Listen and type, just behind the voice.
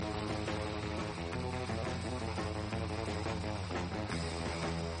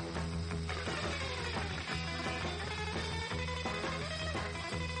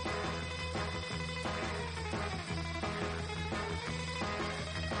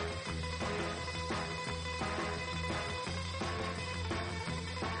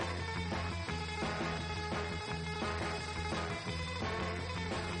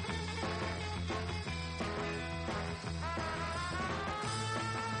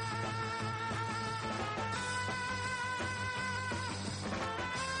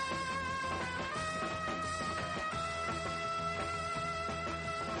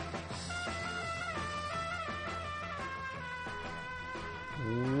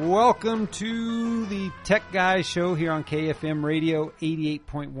welcome to the Tech Guys Show here on KFM Radio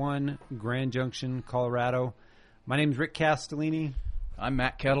 88.1 Grand Junction, Colorado. My name is Rick Castellini. I'm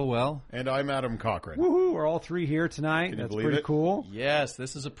Matt Kettlewell. And I'm Adam Cochran. Woohoo, we're all three here tonight. That's pretty cool. Yes,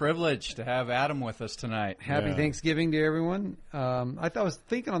 this is a privilege to have Adam with us tonight. Happy Thanksgiving to everyone. I was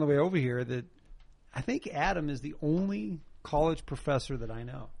thinking on the way over here that I think Adam is the only college professor that I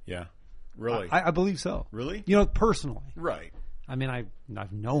know. Yeah, really? I believe so. Really? You know, personally. Right. I mean, I've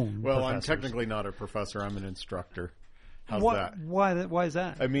known Well, professors. I'm technically not a professor. I'm an instructor. How's that? Why is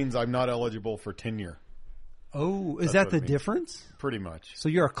that? It means I'm not eligible for tenure. Oh, is that the difference? Pretty much. So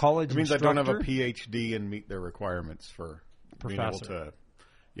you're a college instructor? It means I don't have a PhD and meet their requirements for being able to,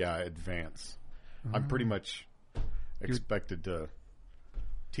 advance. I'm pretty much expected to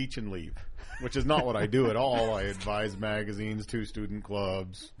teach and leave, which is not what I do at all. I advise magazines, 2 student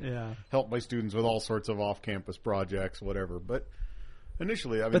clubs, help my students with all sorts of off-campus projects, whatever. But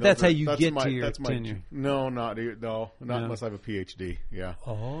initially, I mean, but that's how you get to your tenure. No, not unless I have a PhD. Yeah.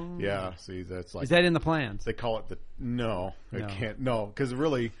 Oh. Yeah. See, that's like. Is that in the plans? They call it it can't. No, because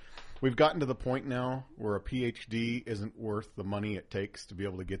really, we've gotten to the point now where a PhD isn't worth the money it takes to be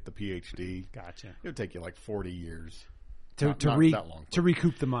able to get the PhD. Gotcha. It would take you like 40 years. To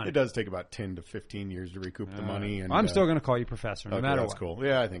recoup the money. It does take about 10 to 15 years to recoup the money. And I'm still going to call you professor, no matter what. That's cool.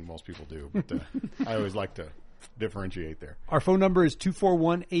 Yeah, I think most people do. But I always like to differentiate there. Our phone number is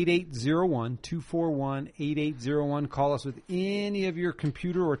 241-8801, 241-8801. Call us with any of your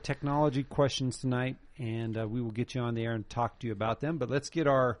computer or technology questions tonight, and we will get you on the air and talk to you about them. But let's get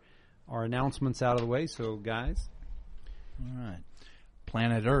our announcements out of the way. So, guys. All right.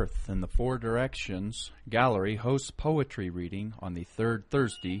 Planet Earth in the Four Directions Gallery hosts poetry reading on the third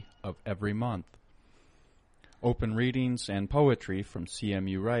Thursday of every month. Open readings and poetry from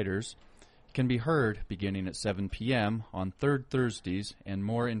CMU writers can be heard beginning at 7 p.m. on third Thursdays, and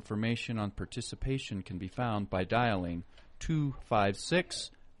more information on participation can be found by dialing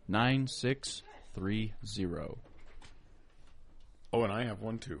 256-9630. Oh, and I have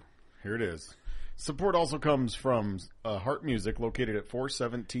one too. Here it is. Support also comes from Heart Music, located at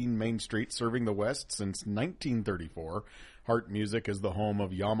 417 Main Street, serving the West since 1934. Heart Music is the home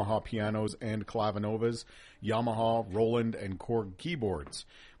of Yamaha pianos and clavinovas, Yamaha, Roland, and Korg keyboards.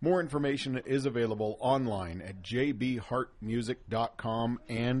 More information is available online at jbheartmusic.com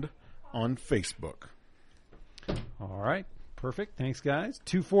and on Facebook. All right. Perfect. Thanks, guys.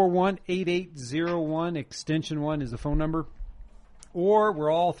 241-8801, extension 1 is the phone number. Or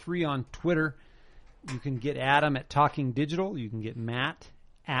we're all three on Twitter. You can get Adam at Talking Digital. You can get Matt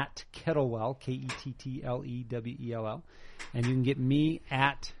at Kettlewell, Kettlewell. And you can get me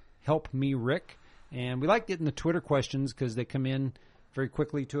at Help Me Rick. And we like getting the Twitter questions because they come in very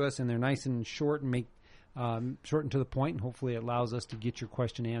quickly to us, and they're nice and short and make short and to the point, and hopefully it allows us to get your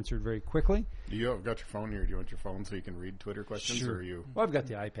question answered very quickly. Do you have got your phone here? Do you want your phone so you can read Twitter questions? Sure. Or are you... Well, I've got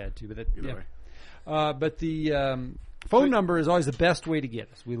the iPad too, but Either way. But the phone number is always the best way to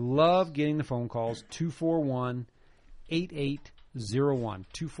get us. We love getting the phone calls, 241-8801,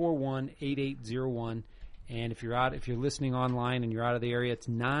 241-8801. And if you're listening online and you're out of the area, it's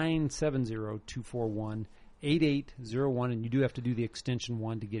 970-241-8801, and you do have to do the extension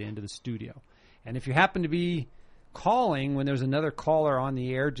 1 to get into the studio. And if you happen to be calling when there's another caller on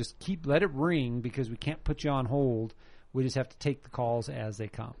the air, just let it ring because we can't put you on hold. We just have to take the calls as they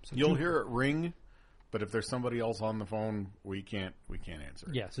come. So you'll hear it ring, but if there's somebody else on the phone, we can't answer.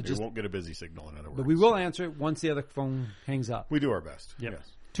 Yeah, so you won't get a busy signal, in other words. But we will answer it once the other phone hangs up. We do our best. Yep.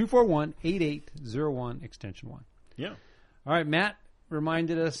 Yes. 241-8801, extension 1. Yeah. All right, Matt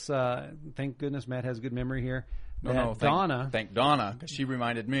reminded us, thank goodness Matt has good memory here. No, Donna. Thank Donna, because she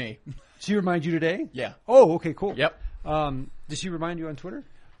reminded me. She reminded you today? Yeah. Oh, okay, cool. Yep. Did she remind you on Twitter?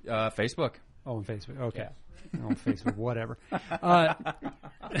 Facebook. Oh, on Facebook. Okay. Yeah. On Facebook, whatever.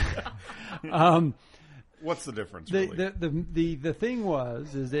 What's the difference, really? The thing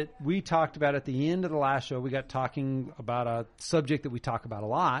is that we talked about at the end of the last show, we got talking about a subject that we talk about a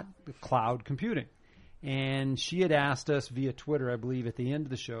lot, cloud computing. And she had asked us via Twitter, I believe, at the end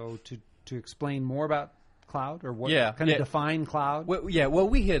of the show to explain more about cloud or what define cloud. Well,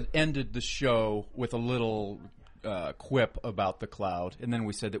 we had ended the show with a little quip about the cloud, and then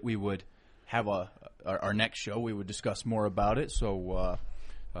we said that we would have our next show, we would discuss more about it. So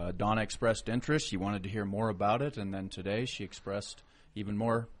Donna expressed interest. She wanted to hear more about it, and then today she expressed even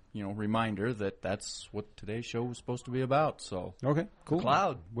more, reminder that that's what today's show was supposed to be about. So okay, cool. The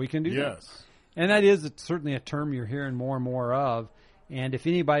cloud. We can do that. Yes. And that is certainly a term you're hearing more and more of. And if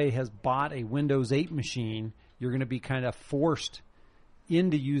anybody has bought a Windows 8 machine, you're going to be kind of forced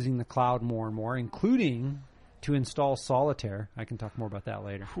into using the cloud more and more, including to install Solitaire. I can talk more about that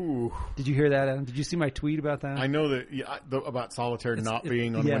later. Ooh. Did you hear that, Adam? Did you see my tweet about that? I know that about Solitaire not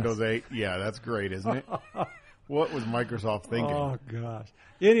being on yes. Windows 8. Yeah, that's great, isn't it? What was Microsoft thinking? Oh, gosh.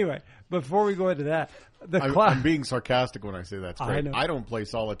 Anyway, before we go into that, I'm being sarcastic when I say that's great. I know. I don't play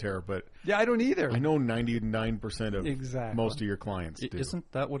Solitaire, but yeah, I don't either. I know 99% of most of your clients do. Isn't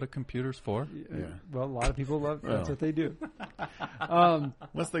that what a computer's for? Yeah. Well, a lot of people love that's what they do.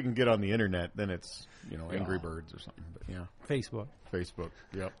 Unless they can get on the internet, then it's Angry Birds or something. But yeah, Facebook.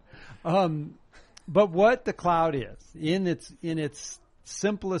 Yep. But what the cloud is in its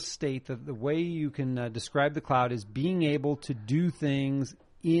simplest state, the way you can describe the cloud is being able to do things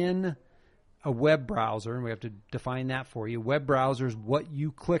in a web browser, and we have to define that for you. Web browser is what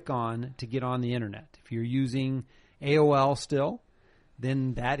you click on to get on the internet. If you're using AOL still,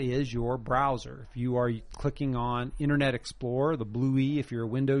 then that is your browser. If you are clicking on Internet Explorer, the blue E, if you're a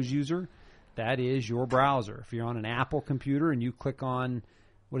Windows user, that is your browser. If you're on an Apple computer and you click on,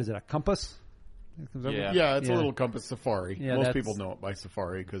 what is it, a Compass? Yeah, it's a little Compass Safari. Yeah, most people know it by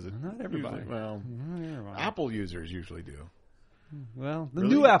Safari because not everybody. Apple users usually do. Well, the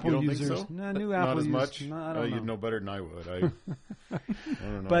Really? new Apple You don't users, think so? new Not Apple as users, much. No, I don't know. You'd know better than I would. I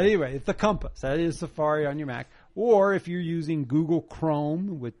don't know. But anyway, it's the Compass. That is Safari on your Mac. Or if you're using Google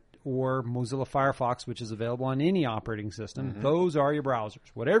Chrome or Mozilla Firefox, which is available on any operating system, those are your browsers.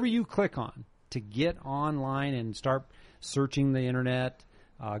 Whatever you click on to get online and start searching the internet,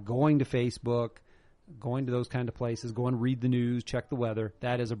 going to Facebook, going to those kind of places, go and read the news, check the weather,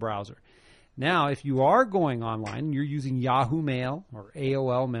 that is a browser. Now, if you are going online and you're using Yahoo Mail or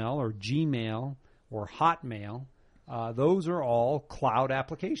AOL Mail or Gmail or Hotmail, those are all cloud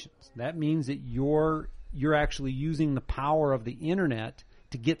applications. That means that you're actually using the power of the internet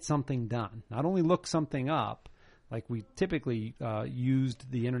to get something done. Not only look something up, like we typically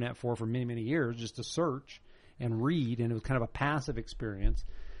used the internet for many, many years, just to search and read, and it was kind of a passive experience.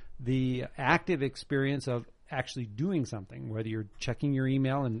 The active experience of actually doing something, whether you're checking your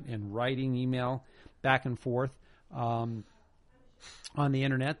email and writing email back and forth on the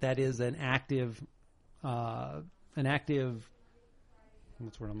internet, that is an active, what's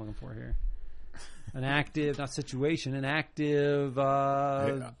the word I'm looking for here? An active, not situation, an active...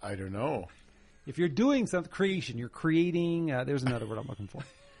 I don't know. If you're doing something, creation, you're creating, there's another word I'm looking for.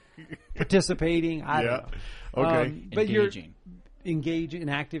 Participating, I don't know. Okay. But Engaging. Engaging, an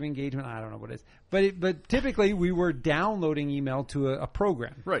active engagement, I don't know what it is. But typically we were downloading email to a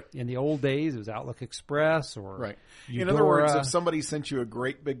program. Right. In the old days, it was Outlook Express or Right. Eudora. In other words, if somebody sent you a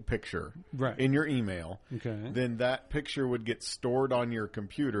great big picture in your email, then that picture would get stored on your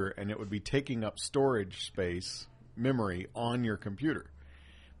computer and it would be taking up storage space, memory on your computer.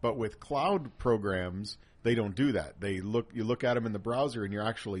 But with cloud programs, they don't do that. You look at them in the browser and you're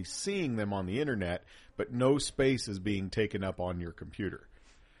actually seeing them on the internet, but no space is being taken up on your computer.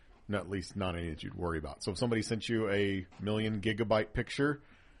 At least not any that you'd worry about. So if somebody sent you a 1,000,000 gigabyte picture,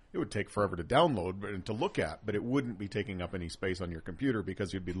 it would take forever to download and to look at, but it wouldn't be taking up any space on your computer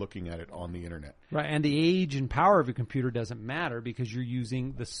because you'd be looking at it on the internet. Right, and the age and power of your computer doesn't matter because you're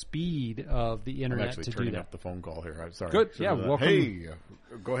using the speed of the internet to do that. I'm actually turning up the phone call here. I'm sorry. Good. Yeah, welcome. Hey,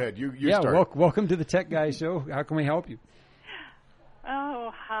 go ahead. You start. Welcome to the Tech Guy Show. How can we help you?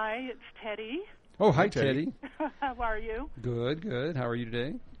 Oh, hi, it's Teddy. Oh, hi, Teddy. How are you? Good. How are you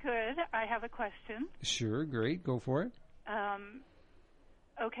today? Good. I have a question. Sure, great. Go for it.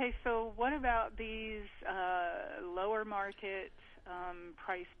 Okay, so what about these lower market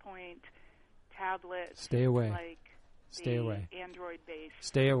price point tablets? Stay away. Like Stay away. Android-based.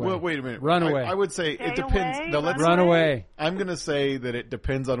 Stay away. Well, wait a minute. Run away. I would say it depends. Away? Now, Run away. I'm going to say that it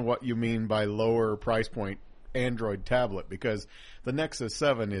depends on what you mean by lower price point Android tablet, because the Nexus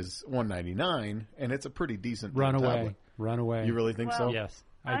 7 is $199 and it's a pretty decent Run away. tablet. Run away. You really think so? Yes,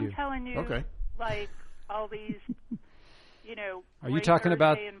 I do. I'm telling you, Okay. like all these, Are you talking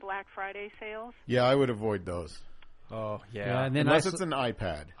about and Black Friday sales? Yeah, I would avoid those. Oh, Yeah, and then Unless it's an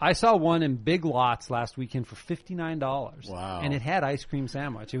iPad. I saw one in Big Lots last weekend for $59. Wow. And it had ice cream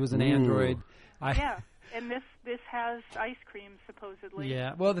sandwich. It was an Ooh. Android. Yeah, and this has ice cream supposedly.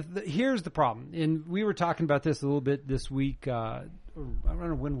 Yeah. Well, here's the problem, and we were talking about this a little bit this week. I don't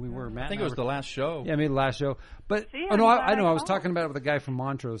know when we were, Matt. I think it was the last show. Yeah, maybe the last show. But See, I know. I I was called. talking about it with a guy from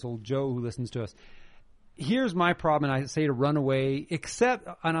Montrose, old Joe, who listens to us. Here's my problem, and I say to run away, except,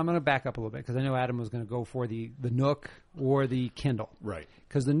 and I'm going to back up a little bit because I know Adam was going to go for the Nook or the Kindle. Right.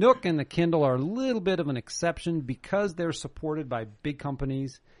 Because the Nook and the Kindle are a little bit of an exception because they're supported by big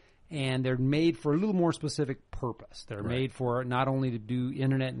companies and they're made for a little more specific purpose. They're made for not only to do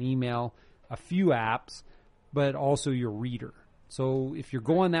internet and email, a few apps, but also your reader. So if you're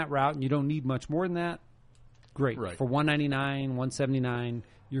going that route and you don't need much more than that, great. Right. For $199, $179,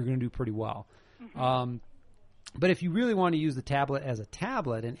 you're going to do pretty well. But if you really want to use the tablet as a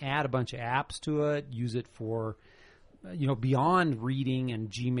tablet and add a bunch of apps to it, use it for, beyond reading and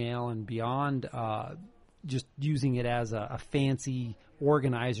Gmail and beyond just using it as a fancy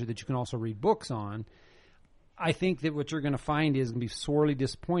organizer that you can also read books on, I think that what you're going to find is going to be sorely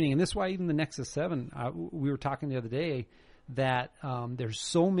disappointing. And this is why even the Nexus 7, we were talking the other day that there's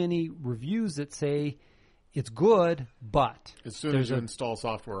so many reviews that say it's good, but as soon as you install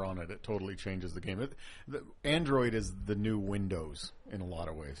software on it, it totally changes the game. Android is the new Windows in a lot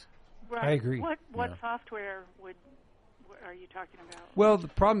of ways. Right. I agree. What software are you talking about? Well, the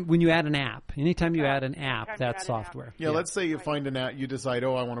problem when you add an app, anytime you add an app, that's software. Yeah, let's say you find an app, you decide, I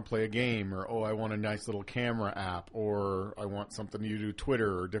want to play a game, or I want a nice little camera app, or I want something you do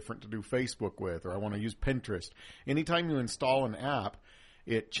Twitter or different to do Facebook with, or I want to use Pinterest. Anytime you install an app,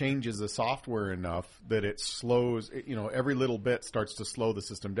 it changes the software enough that it slows, every little bit starts to slow the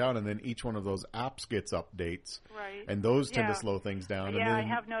system down, and then each one of those apps gets updates. Right. And those tend to slow things down. Yeah, and then, I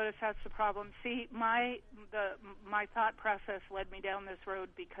have noticed that's the problem. See, my thought process led me down this road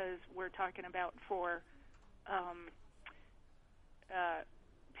because we're talking about for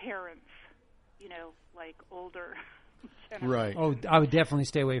parents, like older. Right. Oh, I would definitely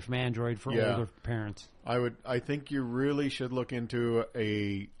stay away from Android for older parents. I think you really should look into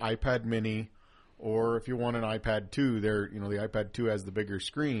a iPad Mini, or if you want an iPad 2, the iPad 2 has the bigger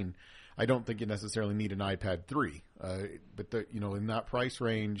screen. I don't think you necessarily need an iPad 3, but in that price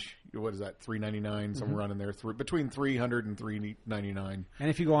range, what is that? $399, somewhere around in there, between $300 and $399. And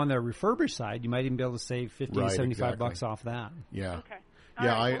if you go on the refurbished side, you might even be able to save $50 to $75 off that. Yeah. Okay.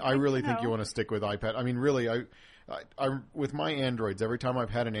 Yeah, right. Well, I really think you want to stick with iPad. I mean, really, I with my Androids, every time I've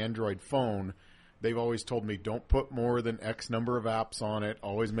had an Android phone, they've always told me don't put more than X number of apps on it.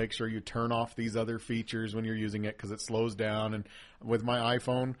 Always make sure you turn off these other features when you're using it because it slows down. And with my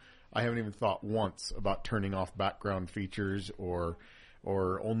iPhone, I haven't even thought once about turning off background features or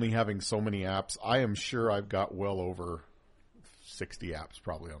only having so many apps. I am sure I've got well over 60 apps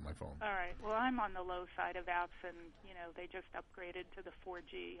probably on my phone. All right. Well, I'm on the low side of apps, and they just upgraded to the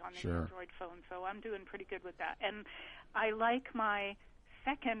 4G on the Android phone, so I'm doing pretty good with that. And I like my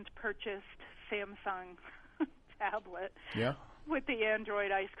second purchased Samsung tablet with the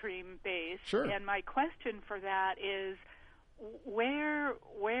Android ice cream base. Sure. And my question for that is where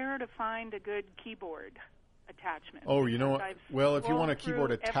to find a good keyboard attachment? Oh, you know what? Well, if you want a through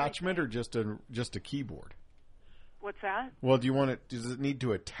keyboard attachment everything. or just a keyboard. What's that? Well, does it need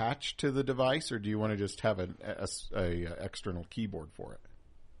to attach to the device, or do you want to just have a external keyboard for it?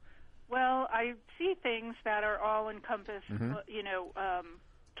 Well, I see things that are all encompassed,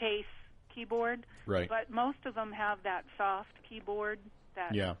 case keyboard. Right. But most of them have that soft keyboard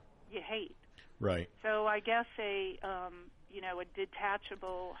that you hate. Right. So I guess a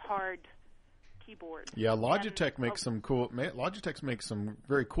detachable hard keyboard. Yeah, Logitech makes some cool. Logitech makes some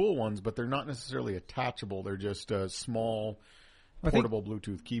very cool ones, but they're not necessarily attachable. They're just small, portable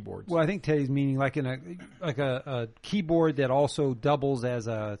Bluetooth keyboards. Well, I think Teddy's meaning like a keyboard that also doubles as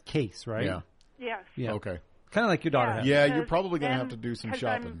a case, right? Yeah. Yes. Yeah. Okay. Kind of like your daughter has. Yeah, you're probably going to have to do some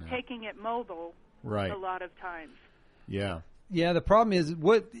shopping I'm now. taking it mobile Right. a lot of times. Yeah. Yeah, the problem is is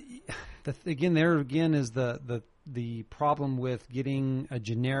the problem with getting a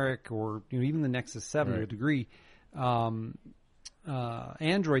generic or even the Nexus 7 to a degree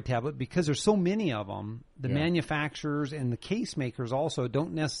Android tablet, because there's so many of them. The manufacturers and the case makers also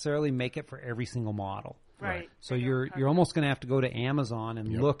don't necessarily make it for every single model. Right. So you're almost going to have to go to Amazon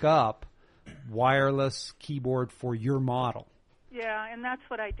and look up wireless keyboard for your model. Yeah, and that's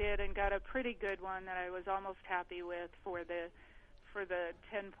what I did, and got a pretty good one that I was almost happy with for the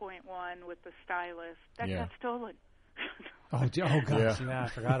 10.1 with the stylus. That got stolen. Oh gosh, yeah, I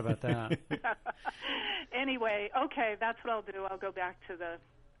forgot about that. Anyway, okay, that's what I'll do. I'll go back to the,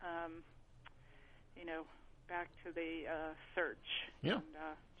 search. Yeah. And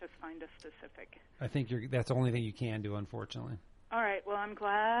just find a specific. I think that's the only thing you can do, unfortunately. All right. Well, I'm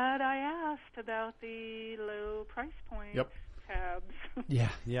glad I asked about the low price point tabs. Yeah,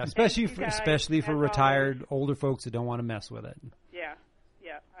 especially for retired older folks that don't want to mess with it. Yeah.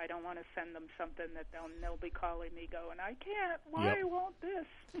 I don't want to send them something that they'll be calling me going, I can't. Why won't this?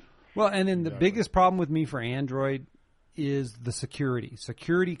 Well, and then the biggest problem with me for Android is the security.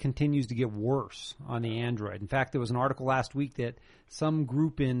 Security continues to get worse on the Android. In fact, there was an article last week that some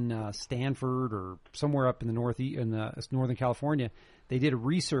group in Stanford or somewhere up in the Northern California, they did a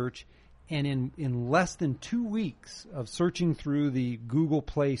research, and in less than 2 weeks of searching through the Google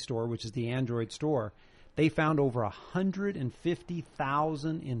Play Store, which is the Android store, they found over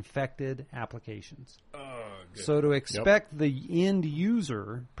 150,000 infected applications. So to expect the end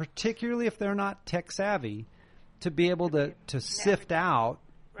user, particularly if they're not tech savvy, to be able to sift out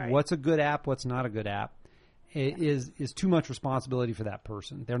what's a good app, what's not a good app, is too much responsibility for that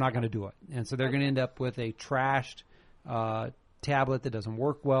person. They're not going to do it. And so they're going to end up with a trashed tablet that doesn't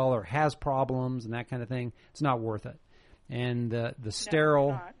work well or has problems and that kind of thing. It's not worth it. And the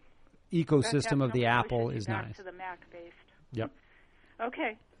sterile ecosystem of the Apple is nice. To the Mac based. Yep.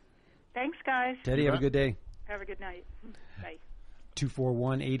 Okay. Thanks, guys. Teddy, have a good day. Have a good night. Bye.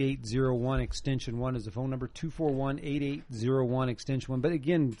 241-8801 extension 1 is the phone number. 241-8801 extension 1. But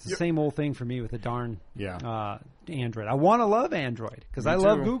again, it's the same old thing for me with the darn Android. I want to love Android because I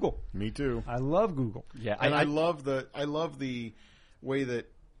love Google. Me too. I love Google. Yeah, and I love the way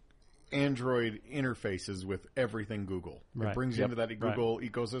that Android interfaces with everything Google. It brings you into that Google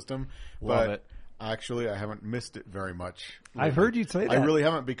ecosystem. Love it. Actually, I haven't missed it very much. I've heard you say that. I really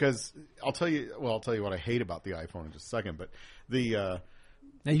haven't because I'll tell you what I hate about the iPhone in just a second. But now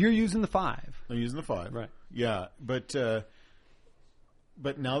you're using the 5. I'm using the 5. Right. Yeah, but now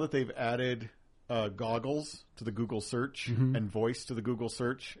that they've added goggles to the Google search and voice to the Google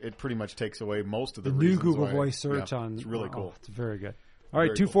search, it pretty much takes away most of the new reasons Google why voice search on. It's really cool. It's very good. All right,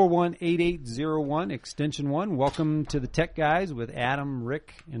 241-8801 extension 1. Welcome to the Tech Guys with Adam,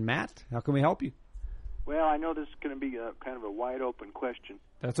 Rick, and Matt. How can we help you? Well, I know this is going to be kind of a wide-open question.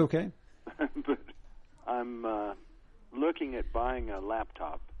 That's okay. But I'm looking at buying a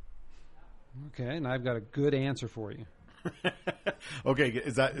laptop. Okay, and I've got a good answer for you. Okay,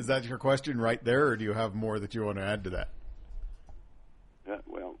 is that your question right there, or do you have more that you want to add to that?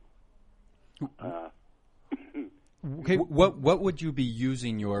 Okay, what would you be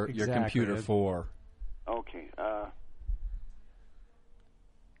using your computer for? Okay.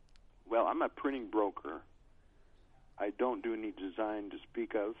 Well, I'm a printing broker. I don't do any design to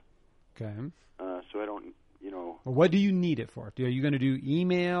speak of. Okay. So I don't, Well, what do you need it for? Are you going to do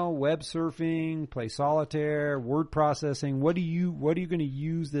email, web surfing, play solitaire, word processing? What are you going to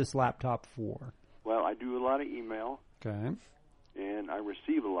use this laptop for? Well, I do a lot of email. Okay. And I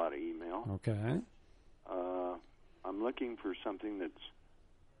receive a lot of email. Okay. I'm looking for something that's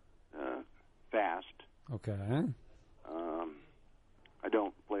fast. Okay. I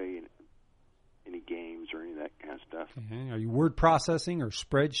don't play any games or any of that kind of stuff. Okay. Are you word processing or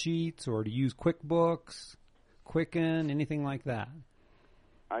spreadsheets, or do you use QuickBooks, Quicken, anything like that?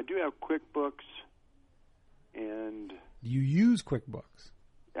 I do have QuickBooks, and do you use QuickBooks?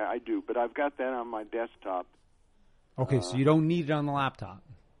 Yeah, I do, but I've got that on my desktop. Okay, so you don't need it on the laptop.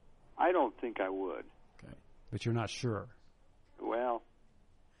 I don't think I would. Okay, but you're not sure. Well,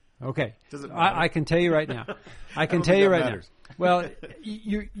 okay. Does it matter? I can tell you right now. I can tell you right now. Well,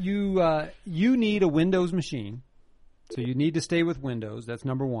 you need a Windows machine, so you need to stay with Windows. That's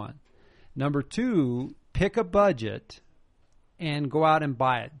number one. Number two, pick a budget and go out and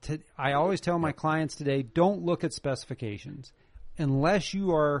buy it. I always tell my clients today, don't look at specifications unless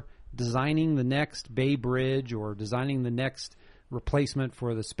you are designing the next Bay Bridge or designing the next replacement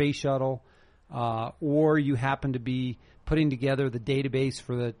for the space shuttle, or you happen to be putting together the database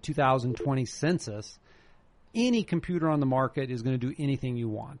for the 2020 census. Any computer on the market is going to do anything you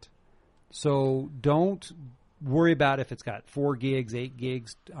want. So don't worry about if it's got 4 gigs, 8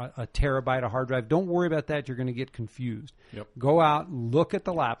 gigs, a terabyte of hard drive. Don't worry about that. You're going to get confused. Yep. Go out, look at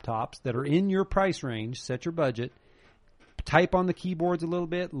the laptops that are in your price range, set your budget, type on the keyboards a little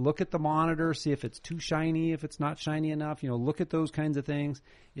bit, look at the monitor, see if it's too shiny, if it's not shiny enough. Look at those kinds of things.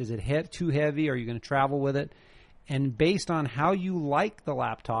 Is it too heavy? Are you going to travel with it? And based on how you like the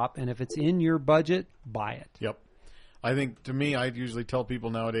laptop, and if it's in your budget, buy it. Yep. I think, to me, I usually tell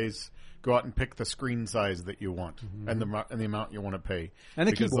people nowadays, go out and pick the screen size that you want and the amount you want to pay. And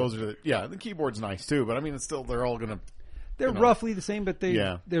the because keyboard. Those are the keyboard's nice too, but I mean, it's still, they're all going to... They're roughly the same, but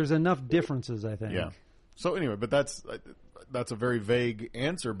there's enough differences, I think. Yeah. So anyway, but that's a very vague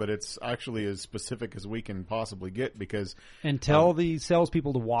answer, but it's actually as specific as we can possibly get because... And tell the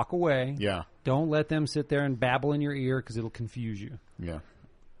salespeople to walk away. Yeah. Don't let them sit there and babble in your ear because it'll confuse you. Yeah.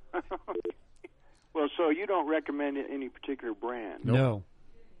 Well, so you don't recommend any particular brand? Nope. No.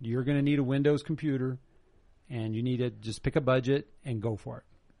 You're going to need a Windows computer, and you need to just pick a budget and go for it.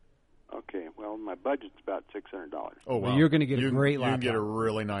 Okay. Well, my budget's about $600. Oh, wow. Well, you're going to get a great laptop. You can get a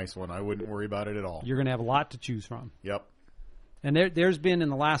really nice one. I wouldn't worry about it at all. You're going to have a lot to choose from. Yep. And there's been in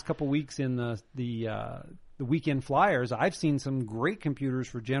the last couple of weeks in the weekend flyers, I've seen some great computers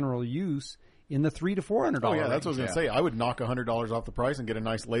for general use in the $300 to $400. Oh yeah, that's what I was going to say. Yeah. I would knock $100 off the price and get a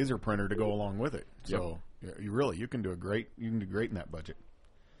nice laser printer to go along with it. So you can do great in that budget.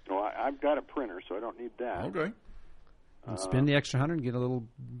 Well, I've got a printer, so I don't need that. Okay. And spend the extra $100 and get a little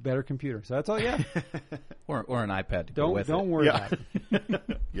better computer. So that's all you have. or an iPad to go with Don't it. worry about it.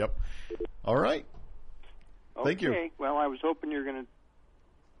 Yep. All right. Thank you. Okay. Well, I was hoping you were going to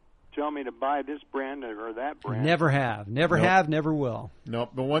tell me to buy this brand or that brand. Never have. Never Nope. have, never will. Nope.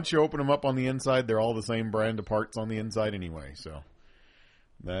 But once you open them up on the inside, they're all the same brand of parts on the inside anyway. So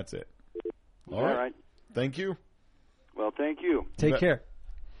that's it. All right. Thank you. Well, thank you. Take care.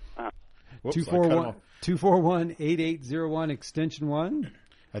 Whoops, I cut him off. 241-8801 extension 1.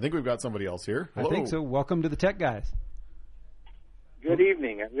 I think we've got somebody else here. I Hello. think so. Welcome to the Tech Guys. Good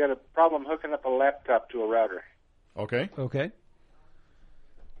evening. I've got a problem hooking up a laptop to a router. Okay. Okay.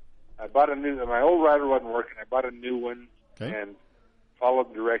 I bought a new. My old router wasn't working. I bought a new one Okay. and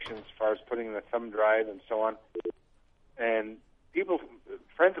followed the directions as far as putting in the thumb drive and so on. And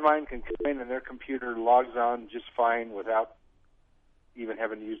friends of mine can come in and their computer logs on just fine without even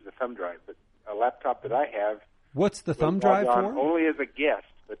having to use the thumb drive. But a laptop that I have, What's the thumb will drive log on for? only as a guest,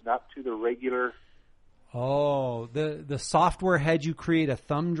 but not to the regular. Oh, the software had you create a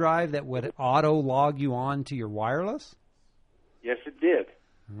thumb drive that would auto log you on to your wireless? Yes, it did.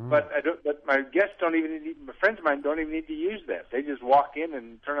 But But my guests don't even need. My friends of mine don't even need to use that. They just walk in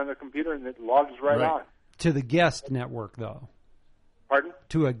and turn on their computer, and it logs right on. To the guest network, though. Pardon?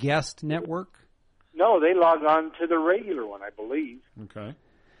 To a guest network? No, they log on to the regular one, I believe. Okay.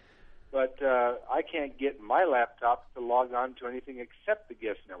 But I can't get my laptop to log on to anything except the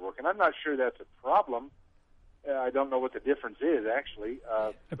guest network, and I'm not sure that's a problem. I don't know what the difference is, actually,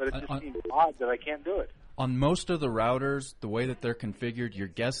 but it just seems odd that I can't do it. On most of the routers, the way that they're configured, your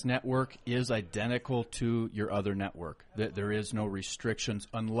guest network is identical to your other network. There is no restrictions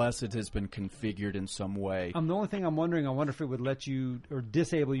unless it has been configured in some way. The only thing I'm wondering, I wonder if it would let you or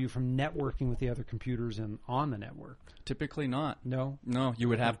disable you from networking with the other computers on the network. Typically not. No? No, you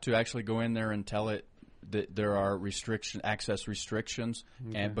would have to actually go in there and tell it that there are access restrictions,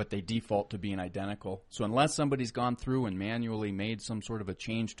 but they default to being identical. So unless somebody's gone through and manually made some sort of a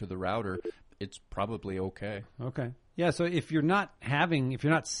change to the router, it's probably okay. Okay. Yeah, so if you're not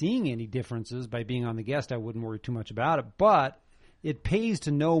seeing any differences by being on the guest, I wouldn't worry too much about it. But it pays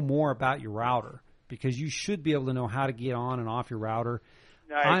to know more about your router because you should be able to know how to get on and off your router.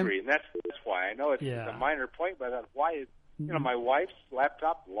 No, I agree, and that's why. I know it's Yeah. a minor point, but that's why is my wife's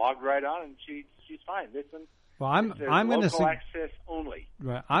laptop logged right on, and she's fine. This one, Well, I'm going local to access only.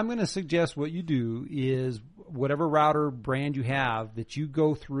 Right. I'm going to suggest what you do is whatever router brand you have that you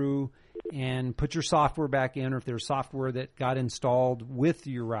go through and put your software back in, or if there's software that got installed with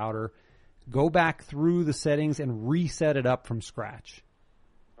your router, go back through the settings and reset it up from scratch.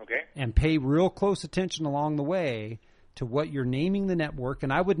 Okay. And pay real close attention along the way to what you're naming the network.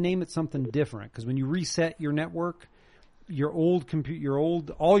 And I would name it something different because when you reset your network,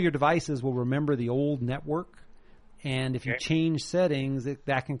 all your devices will remember the old network. And if you change settings,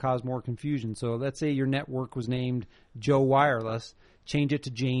 that can cause more confusion. So let's say your network was named Joe Wireless, change it to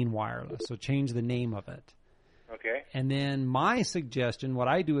Jane Wireless. So change the name of it. Okay. And then my suggestion, what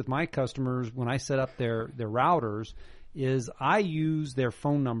I do with my customers when I set up their routers, is I use their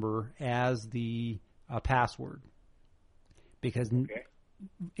phone number as the password. Because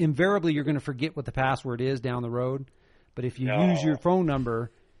invariably you're going to forget what the password is down the road. But if you use your phone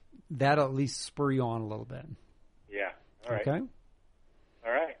number, that'll at least spur you on a little bit. Yeah. All right. Okay?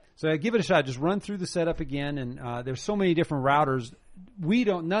 All right. So give it a shot. Just run through the setup again. And there's so many different routers.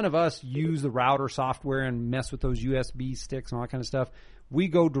 None of us use the router software and mess with those USB sticks and all that kind of stuff. We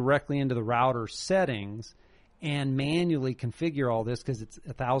go directly into the router settings and manually configure all this because it's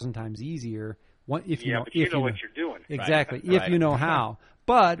 1,000 times easier. If you know what you're doing. Exactly, Right. if you know how.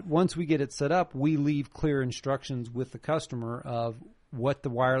 But once we get it set up, we leave clear instructions with the customer of what the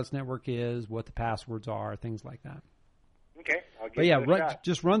wireless network is, what the passwords are, things like that. Okay, I'll give it a shot.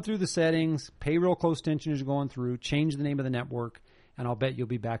 Just run through the settings, pay real close attention as you're going through, change the name of the network, and I'll bet you'll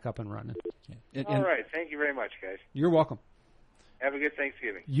be back up and running. All right, thank you very much, guys. You're welcome. Have a good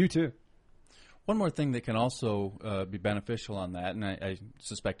Thanksgiving. You too. One more thing that can also be beneficial on that, and I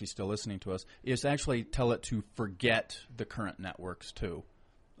suspect he's still listening to us, is actually tell it to forget the current networks too.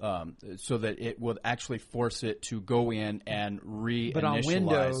 So that it will actually force it to go in and reinitialize. But on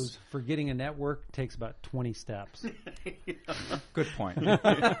Windows, forgetting a network takes about 20 steps. Good point.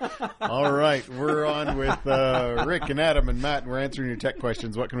 All right, we're on with Rick and Adam and Matt, and we're answering your tech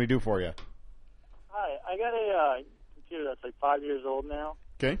questions. What can we do for you? Hi, I got a computer that's like 5 years old now,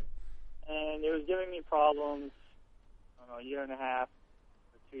 Okay. and it was giving me problems, I don't know, a year and a half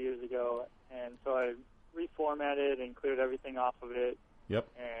or 2 years ago, and so I reformatted and cleared everything off of it. Yep.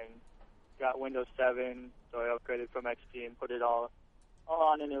 And got Windows 7, so I upgraded from XP and put it all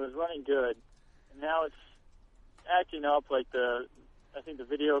on, and it was running good. And now it's acting up, like I think the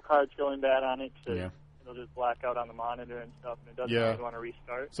video card's going bad on it. So Yeah. it'll just black out on the monitor and stuff, and it doesn't Yeah. really want to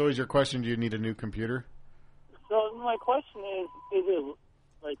restart. So is your question, do you need a new computer? So my question is it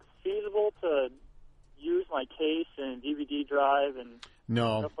like feasible to use my case and DVD drive and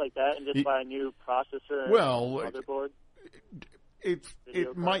No. stuff like that, and just buy a new processor and Well, motherboard?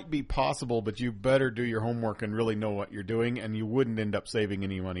 It might be possible, but you better do your homework and really know what you're doing, and you wouldn't end up saving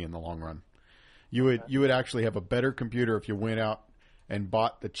any money in the long run. You would actually have a better computer if you went out and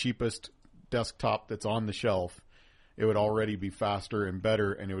bought the cheapest desktop that's on the shelf. It would already be faster and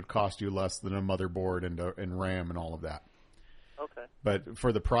better, and it would cost you less than a motherboard and RAM and all of that. Okay. But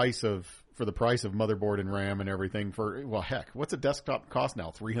for the price of motherboard and RAM and everything, heck, what's a desktop cost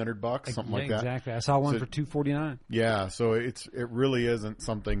now? $300, something like that. Exactly. I saw one for $249. Yeah, so it really isn't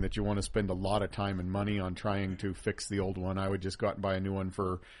something that you want to spend a lot of time and money on trying to fix the old one. I would just go out and buy a new one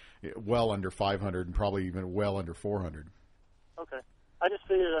for well under $500 and probably even well under $400. Okay. I just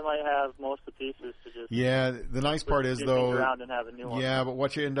figured I might have most of the pieces to just. Yeah, the nice part is though. Around and have a new one. Yeah, but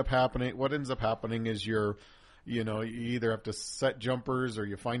what ends up happening is you either have to set jumpers, or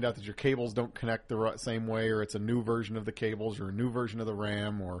you find out that your cables don't connect the same way, or it's a new version of the cables, or a new version of the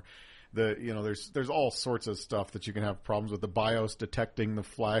RAM, or there's all sorts of stuff that you can have problems with. The BIOS detecting the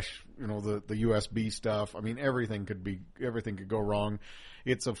flash, the USB stuff. I mean, everything could go wrong.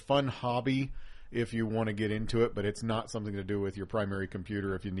 It's a fun hobby if you want to get into it, but it's not something to do with your primary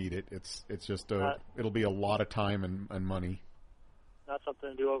computer if you need it. It's just it'll be a lot of time and money. Not something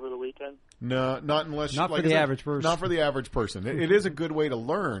to do over the weekend? No, not unless... Not for the average person. Not for the average person. It is a good way to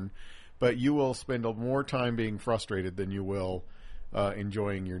learn, but you will spend more time being frustrated than you will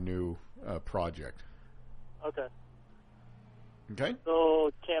enjoying your new project. Okay. Okay?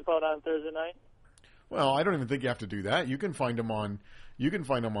 So, camp out on Thursday night? Well, I don't even think you have to do that. You can find them on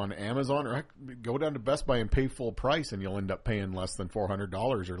Amazon, or heck, go down to Best Buy and pay full price, and you'll end up paying less than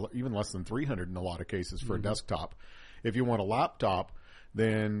 $400 or even less than $300 in a lot of cases for a desktop. If you want a laptop,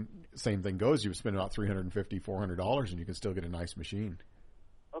 then same thing goes. You spend about $350, $400, and you can still get a nice machine.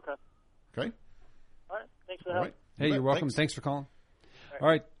 Okay. Okay? All right. Thanks for the help. Right. Hey, you're welcome. Thanks for calling. All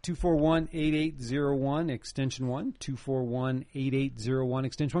right, 241-8801, extension 1, 241-8801,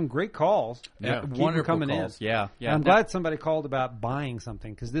 extension 1. Great calls. Yeah, Keep wonderful coming calls. in. Yeah. I'm glad somebody called about buying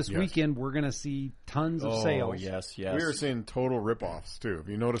something, because this weekend we're going to see tons of sales. Oh, yes. We are seeing total rip-offs, too. Have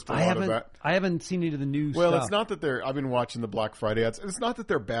you noticed a lot of that? I haven't seen any of the news Well, stuff. it's not that I've been watching the Black Friday ads. It's not that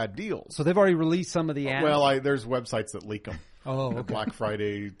they're bad deals. So they've already released some of the ads? Well, there's websites that leak them. Oh, okay. The Black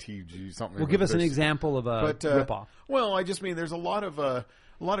Friday TG something. Well, give us an example of a rip-off. Well, I just mean there's a lot of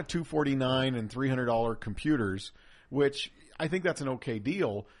 $249 and $300 computers, which I think that's an okay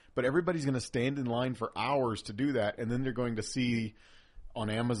deal. But everybody's going to stand in line for hours to do that, and then they're going to see on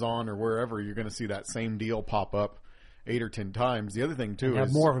Amazon or wherever, you're going to see that same deal pop up 8 or 10 times. The other thing too have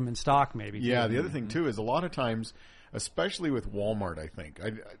is more of them in stock, maybe. Yeah, the other thing too is a lot of times, especially with Walmart, I think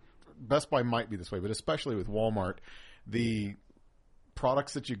Best Buy might be this way, but especially with Walmart, the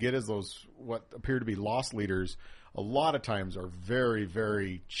products that you get as those what appear to be loss leaders a lot of times are very,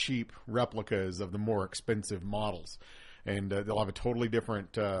 very cheap replicas of the more expensive models. And they'll have a totally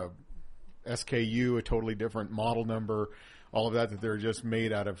different SKU, a totally different model number, all of that they're just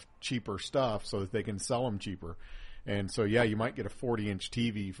made out of cheaper stuff so that they can sell them cheaper. And so, yeah, you might get a 40-inch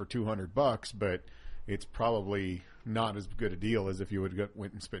TV for $200, but it's probably not as good a deal as if you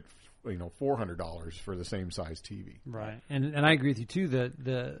went and spent $400 for the same size TV. Right, and I agree with you too.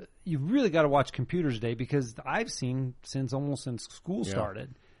 The you've really got to watch Computers Day, because I've seen since school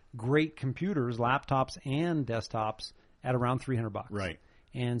started, great computers, laptops and desktops at around $300. Right,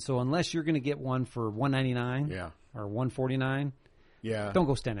 and so unless you're going to get one for $199, or $149, don't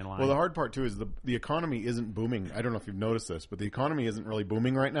go stand in line. Well, the hard part too is the economy isn't booming. I don't know if you've noticed this, but the economy isn't really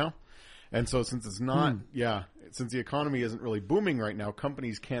booming right now. And so since it's not, since the economy isn't really booming right now,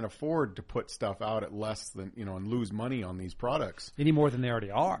 companies can't afford to put stuff out at less than, and lose money on these products. Any more than they already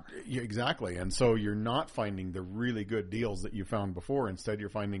are. Yeah, exactly. And so you're not finding the really good deals that you found before. Instead, you're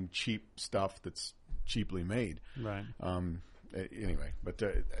finding cheap stuff that's cheaply made. Right. Anyway, but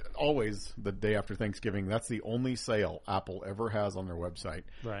always the day after Thanksgiving, that's the only sale Apple ever has on their website.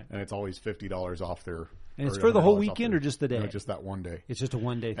 Right. And it's always $50 off their... And it's for the whole weekend or just the day? No, just that one day. It's just a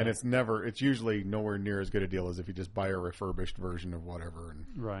one-day thing. And it's usually nowhere near as good a deal as if you just buy a refurbished version of whatever and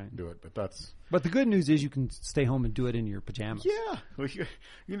do it. But the good news is you can stay home and do it in your pajamas. Yeah. Well, you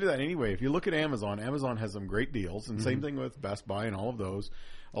can do that anyway. If you look at Amazon has some great deals. And same thing with Best Buy and all of those.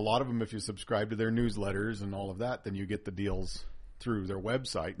 A lot of them, if you subscribe to their newsletters and all of that, then you get the deals through their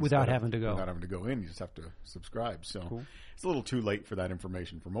website without having to go. Without having to go in, you just have to subscribe. So it's a little too late for that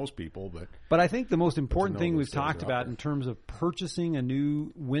information for most people. But I think the most important thing we've talked about there. in terms of purchasing a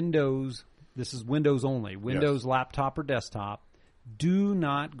new Windows, this is Windows only, Windows laptop or desktop, do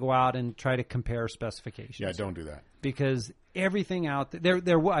not go out and try to compare specifications. Yeah, don't do that. Because everything out there,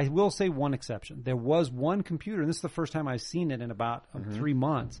 I will say one exception. There was one computer, and this is the first time I've seen it in about 3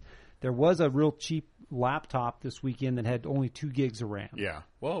 months. There was a real cheap laptop this weekend that had only 2 gigs of RAM. Yeah.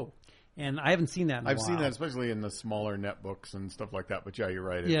 Whoa. And I haven't seen that in a while. I've seen that, especially in the smaller netbooks and stuff like that. But yeah, you're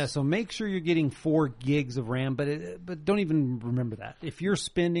right. Yeah, so make sure you're getting 4 gigs of RAM, but don't even remember that. If you're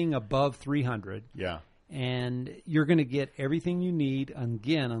spending above 300, yeah, and you're going to get everything you need,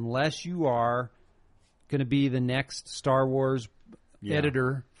 again, unless you are going to be the next Star Wars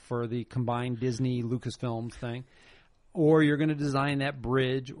editor for the combined Disney Lucasfilms thing, or you're going to design that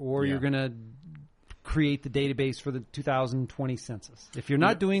bridge, or you're going to create the database for the 2020 census. If you're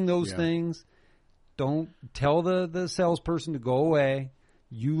not doing those things, don't tell the salesperson to go away.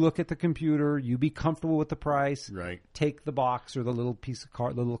 You look at the computer. You be comfortable with the price. Right. Take the box or the little piece of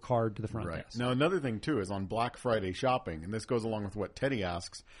card, the little card to the front desk. Now, another thing too is on Black Friday shopping, and this goes along with what Teddy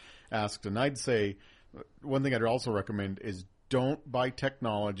asked, and I'd say one thing I'd also recommend is don't buy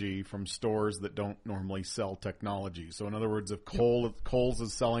technology from stores that don't normally sell technology. So, in other words, if Kohl's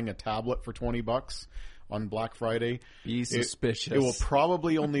is selling a tablet for $20 on Black Friday, be suspicious. It will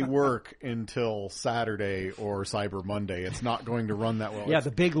probably only work until Saturday or Cyber Monday. It's not going to run that well. Yeah,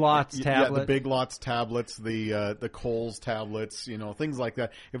 the Big Lots tablet. Yeah, the Big Lots tablets, the Kohl's tablets, things like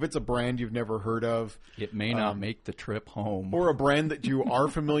that. If it's a brand you've never heard of, it may not make the trip home. Or a brand that you are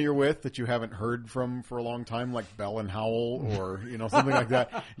familiar with that you haven't heard from for a long time, like Bell and Howell, or something like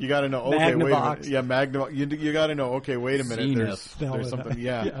that. You got to know. Okay, wait a minute. Yeah, Magnavox. You got to know. Okay, wait a minute. There's something.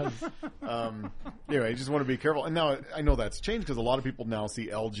 Yeah. Anyway, just want to be careful. And now I know that's changed because a lot of people now see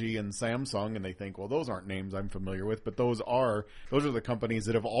LG and Samsung and they think, well, those aren't names I'm familiar with, but those are the companies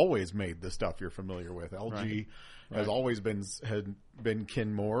that have always made the stuff you're familiar with. LG has always been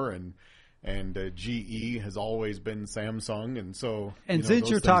Kenmore, and GE has always been Samsung, and so. And since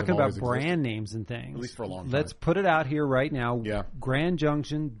you're talking about brand names and things, at least for a long time, let's put it out here right now. Yeah. Grand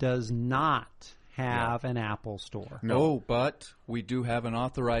Junction does not have an Apple store. No, but we do have an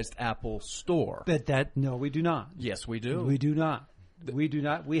authorized Apple store. No, we do not. Yes, we do. We do not. We do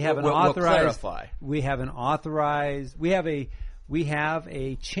not. We have We'll clarify. We have an authorized. We have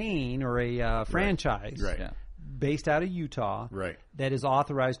a chain or a franchise based out of Utah that is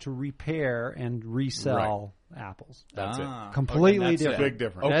authorized to repair and resell apples. That's it. Completely different. Big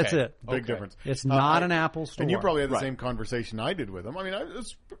difference. Okay. That's it. Big difference. It's not an Apple store. And you probably had the same conversation I did with them. I mean, I'm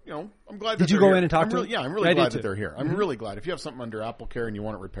glad that Did you they're go here. in and talk to them? Yeah, I'm really glad that they're here. I'm really glad. If you have something under Apple Care and you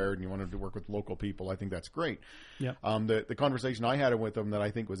want it repaired and you want to work with local people, I think that's great. Yeah. The conversation I had with them that I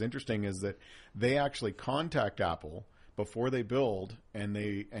think was interesting is that they actually contact Apple before they build,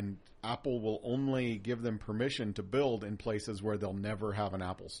 and Apple will only give them permission to build in places where they'll never have an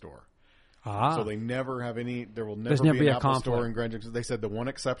Apple store. So they never have any. There will never be an Apple store in Grand Junction. They said the one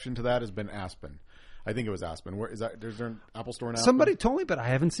exception to that has been Aspen. I think it was Aspen. Where is that? There's an Apple store in Aspen. Somebody told me, but I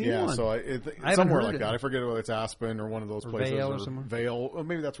haven't seen one. Yeah, so I somewhere like that. I forget whether it's Aspen or one of those places, Vail or somewhere. Vail. Well,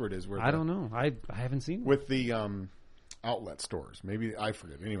 maybe that's where it is. I don't know. I haven't seen one. With the outlet stores. Maybe I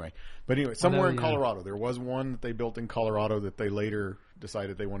forget. Anyway, somewhere in Colorado, there was one that they built in Colorado that they later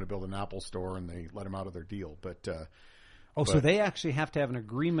decided they want to build an Apple store, and they let them out of their deal. So they actually have to have an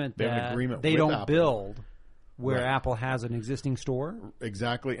agreement that they don't Apple. Build where Apple has an existing store?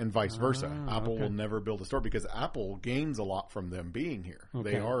 Exactly, and vice versa. Apple will never build a store because Apple gains a lot from them being here.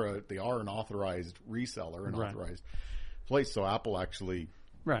 Okay. They are an authorized reseller, an authorized place, so Apple actually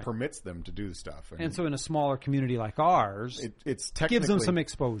permits them to do the stuff. And so in a smaller community like ours, it gives them some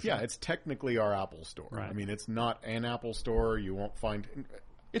exposure. Yeah, it's technically our Apple store. Right. I mean, it's not an Apple store. You won't find...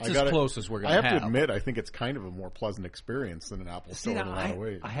 It's as close as we're going to have. I have to admit, I think it's kind of a more pleasant experience than an Apple store in a lot of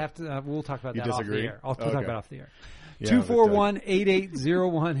ways. I have to. We'll talk about that disagree? off the air. I'll talk about it off the air.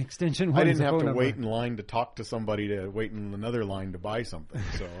 241-8801 extension 1. I didn't have to wait in line to talk to somebody to wait in another line to buy something.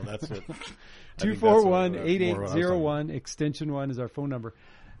 So that's what. 241-8801 extension 1 is our phone number.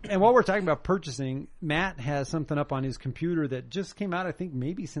 And while we're talking about purchasing, Matt has something up on his computer that just came out, I think,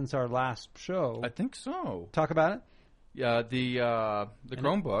 maybe since our last show. I think so. Talk about it. Yeah, the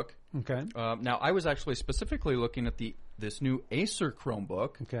Chromebook. Okay. Now, I was actually specifically looking at this new Acer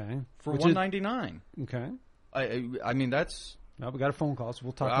Chromebook. Okay. For $199. Okay. I mean, that's... No, we got a phone call, so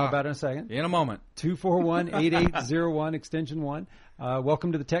we'll talk more about it in a second. In a moment. 241-8801 extension 1.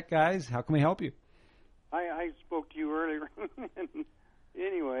 Welcome to the Tech Guys. How can we help you? I spoke to you earlier.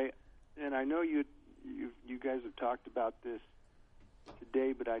 Anyway, and I know you guys have talked about this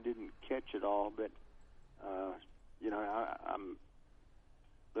today, but I didn't catch it all. But I'm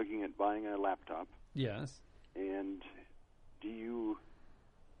looking at buying a laptop. Yes. And do you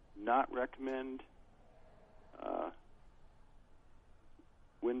not recommend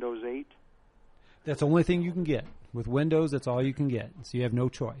Windows 8? That's the only thing you can get. With Windows, that's all you can get. So you have no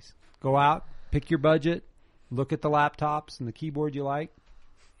choice. Go out, pick your budget, look at the laptops and the keyboard you like,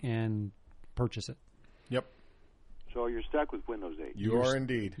 and purchase it. Yep. So you're stuck with Windows 8. You are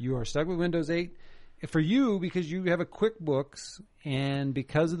indeed. You are stuck with Windows 8. For you, because you have a QuickBooks, and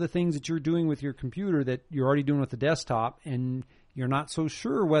because of the things that you're doing with your computer that you're already doing with the desktop, and you're not so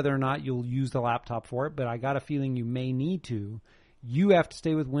sure whether or not you'll use the laptop for it, but I got a feeling you may need to, you have to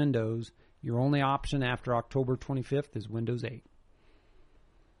stay with Windows. Your only option after October 25th is Windows 8.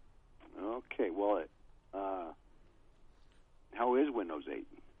 Okay, well, how is Windows 8?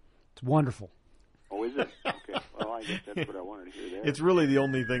 It's wonderful. Oh, is it? Okay. Well, I guess that's what I wanted to hear there. It's really the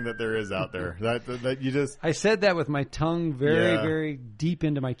only thing that there is out there that you just. I said that with my tongue very deep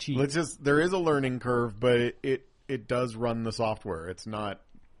into my cheek. There is a learning curve, but it does run the software. It's not,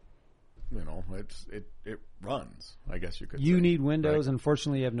 it runs, I guess you could say. You need Windows. Right?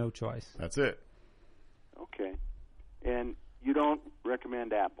 Unfortunately, you have no choice. That's it. Okay. And you don't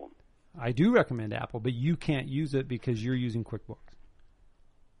recommend Apple? I do recommend Apple, but you can't use it because you're using QuickBooks.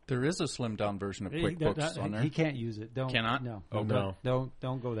 There is a slimmed down version of QuickBooks on there. He can't use it. Cannot? No. Oh, no.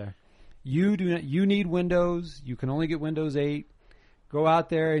 Don't go there. You do not. You need Windows. You can only get Windows 8. Go out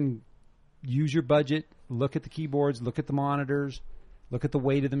there and use your budget. Look at the keyboards. Look at the monitors. Look at the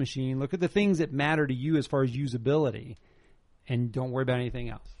weight of the machine. Look at the things that matter to you as far as usability, and don't worry about anything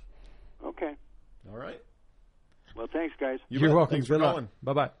else. Okay. All right. Well, thanks, guys. You're welcome. Thanks for Good luck. calling.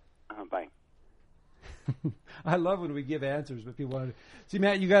 Bye-bye. Bye. I love when we give answers, but people want to see.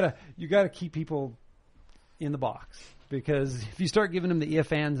 Matt, you gotta keep people in the box, because if you start giving them the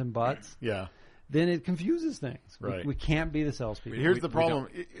if, ands, and buts, Yeah. then it confuses things. Right. We can't be the salespeople. Here's the problem.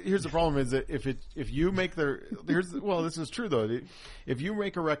 Here's the problem is that if you make this is true though. If you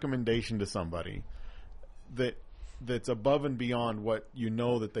make a recommendation to somebody that's above and beyond what you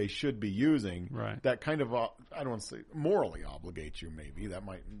know that they should be using, right, that kind of, I don't want to say morally obligates you, maybe. That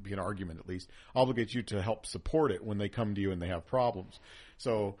might be an argument at least. Obligates you to help support it when they come to you and they have problems.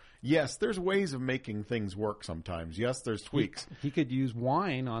 So, yes, there's ways of making things work sometimes. Yes, there's tweaks. He could use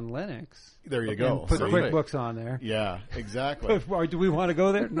Wine on Linux. There you go. And put So, QuickBooks on there. Yeah, exactly. Or do we want to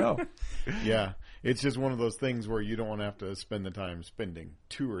go there? No. Yeah. It's just one of those things where you don't want to have to spend the time spending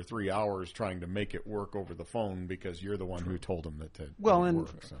 2 or 3 hours trying to make it work over the phone because you're the one who told them that it would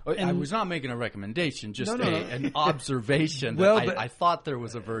work. So. I was not making a recommendation, just an observation. Well, that I thought there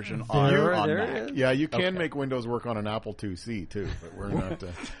was a version on Mac. Yeah, you can make Windows work on an Apple IIc too, but we're not.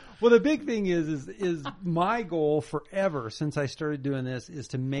 Well, the big thing is my goal forever since I started doing this is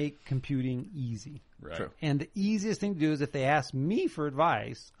to make computing easy. Right. True. And the easiest thing to do is if they ask me for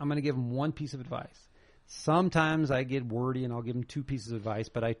advice, I'm going to give them one piece of advice. Sometimes I get wordy and I'll give them 2 pieces of advice,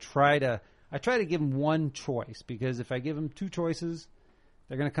 but I try to give them one choice, because if I give them 2 choices,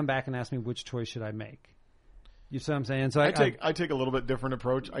 they're going to come back and ask me which choice should I make. You see what I'm saying? So I take a little bit different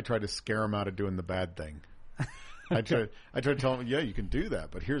approach. I try to scare them out of doing the bad thing. I try to tell them, yeah, you can do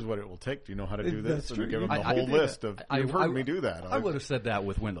that, but here's what it will take. Do you know how to do this? That's And true. give them the I whole do list that. of. You've heard me do that. I would have said that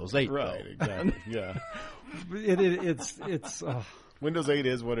with Windows 8. Right, exactly. Yeah. It's Windows 8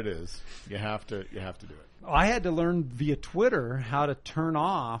 is what it is. You have to do it. I had to learn via Twitter how to turn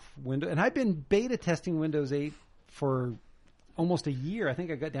off Windows, and I've been beta testing Windows 8 for almost a year. I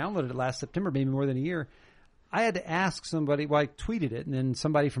think I got downloaded it last September, maybe more than a year. I had to ask somebody. Well, I tweeted it, and then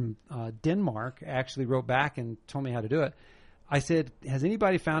somebody from Denmark actually wrote back and told me how to do it. I said, "Has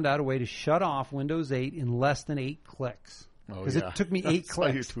anybody found out a way to shut off Windows 8 in less than 8 clicks?" Because it took me 8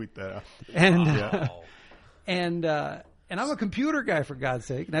 clicks. You tweet that out. And and I'm a computer guy, for God's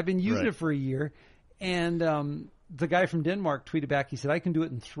sake, and I've been using it for a year. And the guy from Denmark tweeted back. He said, "I can do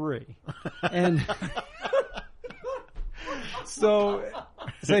it in 3." And so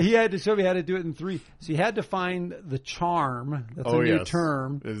he had to show me how to do it in 3. So you had to find the charm. That's a new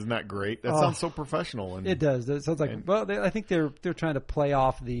term. Isn't that great? That sounds so professional. And it does. It sounds like, I think they're trying to play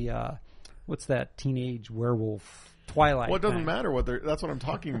off the, what's that teenage werewolf Twilight. Well, it doesn't matter what that's what I'm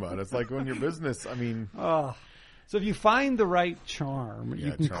talking about. It's like when your business, I mean. So if you find the right charm,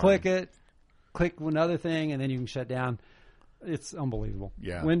 you can click another thing, and then you can shut down. It's unbelievable.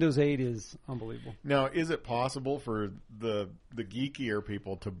 Yeah. Windows 8 is unbelievable. Now, is it possible for the geekier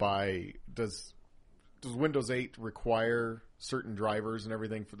people to buy? Does Windows 8 require certain drivers and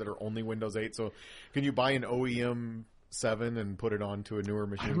everything that are only Windows 8? So, can you buy an OEM 7 and put it onto a newer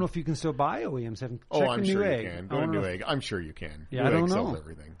machine? I don't know if you can still buy OEM 7. Check Oh, I'm the sure Newegg. you can. Go to Newegg. I'm sure you can. Yeah, I Newegg don't sells know.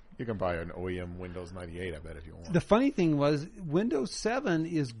 everything. You can buy an OEM Windows 98, I bet, if you want. The funny thing was Windows 7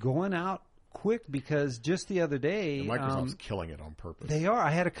 is going out quick because just the other day... And Microsoft's killing it on purpose. They are.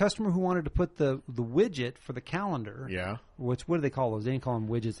 I had a customer who wanted to put the widget for the calendar. Yeah. Which, what do they call those? They didn't call them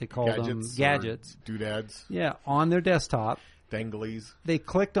widgets. They called them Gadgets. gadgets. Doodads. Yeah, on their desktop. Danglies. They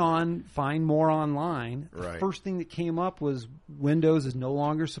clicked on Find More Online. Right. The first thing that came up was Windows is no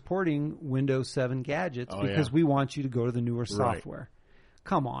longer supporting Windows 7 gadgets because we want you to go to the newer software.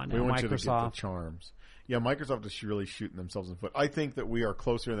 Come on now, we want Microsoft. you to get the charms. Yeah, Microsoft is really shooting themselves in the foot. I think that we are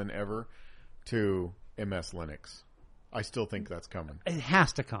closer than ever to MS Linux. I still think that's coming. It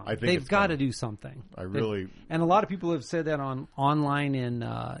has to come. I think They've it's got to coming. do something. And a lot of people have said that online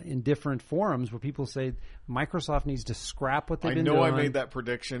in different forums where people say Microsoft needs to scrap what they've been doing. I made that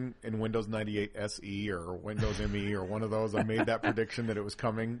prediction in Windows 98 SE or Windows ME or one of those. I made that prediction that it was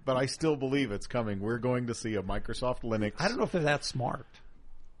coming, but I still believe it's coming. We're going to see a Microsoft Linux. I don't know if they're that smart.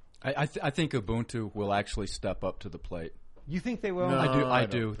 I think Ubuntu will actually step up to the plate. You think they will? No. I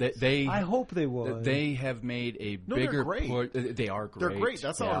do. They I hope they will. They have made a bigger. They're great. They are great. They're great.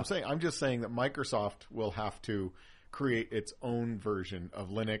 That's not what I'm saying. I'm just saying that Microsoft will have to create its own version of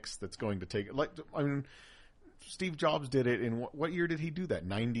Linux that's going to take. Steve Jobs did it in what year did he do that?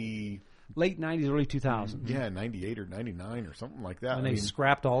 Late 90s, early 2000s. Yeah, 98 or 99 or something like that. And they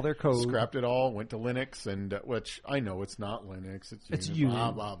scrapped all their code. Scrapped it all, went to Linux, and which I know it's not Linux. It's Unix.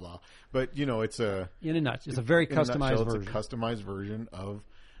 blah, blah, blah. But, it's a... In a nutshell. It's a very customized version. It's a customized version of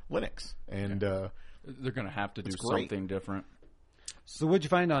Linux. And they're going to have to do something different. So what'd you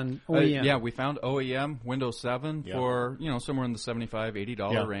find on OEM? We found OEM Windows 7 for, somewhere in the $75,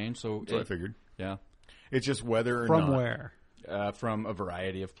 $80 range. So that's what I figured. Yeah. It's just whether or From not... where? From a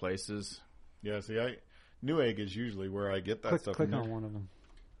variety of places. Yeah, see, Newegg is usually where I get that stuff. Click on one of them.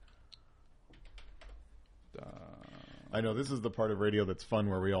 I know, this is the part of radio that's fun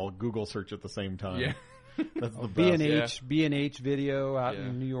where we all Google search at the same time. Yeah. That's the best. B&H video out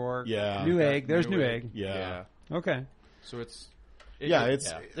in New York. Yeah. Newegg. There's Newegg. Yeah. Okay. So it's...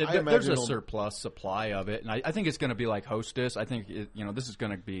 there's a surplus supply of it, and I think it's going to be like Hostess. I think this is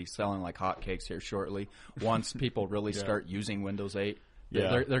going to be selling like hotcakes here shortly. Once people really start using Windows 8,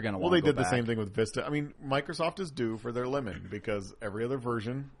 they're going to. Well, they did the same thing with Vista. I mean, Microsoft is due for their lemon because every other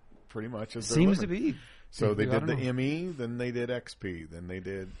version pretty much is their seems lemon. to be. So they did the ME, then they did XP, then they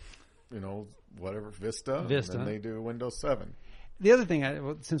did whatever Vista, and then they do Windows 7. The other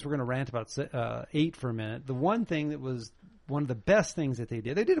thing, since we're going to rant about 8 for a minute, the one thing that was one of the best things that they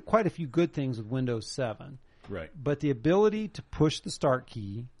did quite a few good things with Windows 7. Right. But the ability to push the start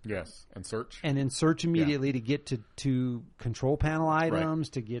key. Yes. And search. And then search immediately to get to control panel items,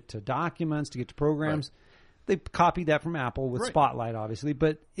 to get to documents, to get to programs. Right. They copied that from Apple with Spotlight, obviously.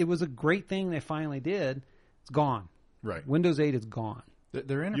 But it was a great thing they finally did. It's gone. Right. Windows 8 is gone.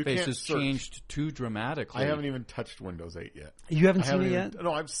 Their interface has changed too dramatically. I haven't even touched Windows 8 yet. You haven't seen it yet?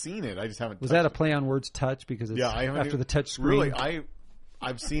 No, I've seen it. I just haven't. Was that a play on words, touch? Because it's after the touch screen. Really,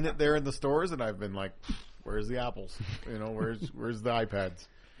 I've seen it there in the stores, and I've been like, "Where's the apples? Where's the iPads?"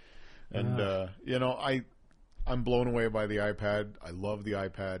 And I'm blown away by the iPad. I love the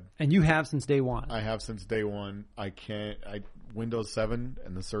iPad. And you have since day one. I have since day one. Windows 7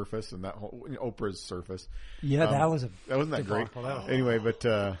 and the Surface and that whole Oprah's Surface. Yeah, that wasn't that great. Anyway, but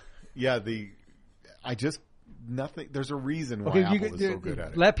nothing. There's a reason why Apple is so good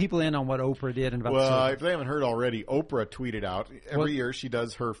at it. Let people in on what Oprah did. If they haven't heard already, Oprah tweeted out every year she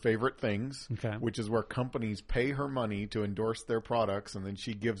does her favorite things, which is where companies pay her money to endorse their products, and then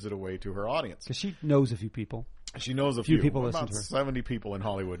she gives it away to her audience. Because she knows a few people. She knows a few people. About listen to her. 70 people in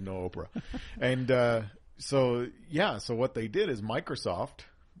Hollywood know Oprah, and so what they did is Microsoft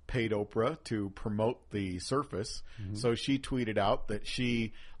paid Oprah to promote the Surface. Mm-hmm. So she tweeted out that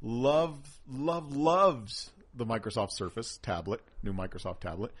she loves the Microsoft Surface tablet, new Microsoft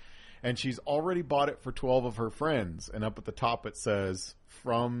tablet, and she's already bought it for 12 of her friends. And up at the top it says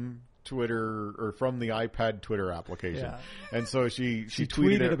from Twitter or from the iPad Twitter application. Yeah. And so she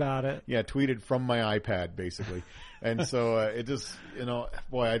tweeted about it. Yeah, tweeted from my iPad basically. And so it just,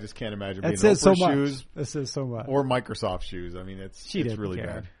 I just can't imagine being Oprah shoes. That says so much. Or Microsoft shoes. I mean, it's really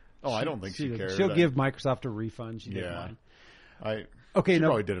bad. Oh, I don't think she cares. She'll give Microsoft a refund. She didn't mind. She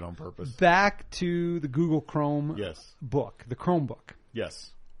probably did it on purpose. Back to the Google Chrome book, the Chromebook.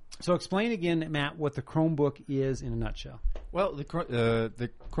 Yes. So explain again, Matt, what the Chromebook is in a nutshell. Well, the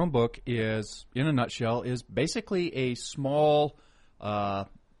Chromebook is, in a nutshell, is basically a small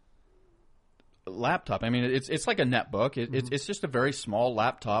laptop. I mean, it's like a netbook. It's just a very small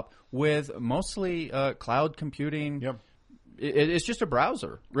laptop with mostly cloud computing. Yep. It's just a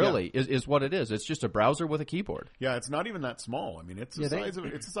browser, really, is what it is. It's just a browser with a keyboard. Yeah, it's not even that small. I mean, it's the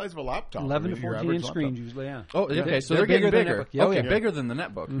size of a laptop. 11 I to mean, 14 inch screens usually. Yeah. Oh, okay. So they're getting bigger. Yeah, bigger than the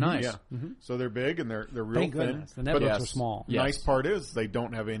netbook. Nice. Yeah. So they're big and they're real Thank thin. goodness. The netbooks are small. The nice part is they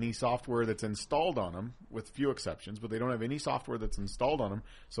don't have any software that's installed on them, with few exceptions. But they don't have any software that's installed on them,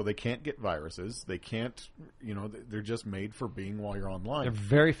 so they can't get viruses. They can't. They're just made for being while you're online. They're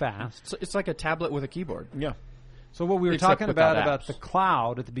very fast. So it's like a tablet with a keyboard. Yeah. So what we were Except talking without about apps. the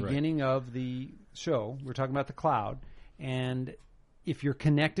cloud at the beginning of the show, we were talking about the cloud. And if you're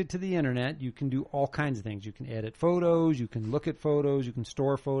connected to the internet, you can do all kinds of things. You can edit photos, you can look at photos, you can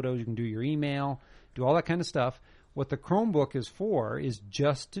store photos, you can do your email, do all that kind of stuff. What the Chromebook is for is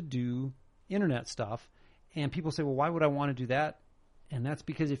just to do internet stuff. And people say, well, why would I want to do that? And that's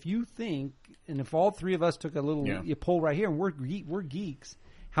because if you think, and if all three of us took a little poll right here, and we're geeks,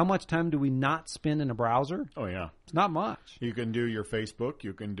 how much time do we not spend in a browser? Oh, yeah. It's not much. You can do your Facebook.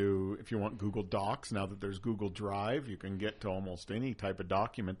 You can do, if you want, Google Docs. Now that there's Google Drive, you can get to almost any type of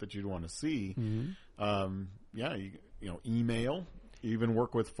document that you'd want to see. Email. You even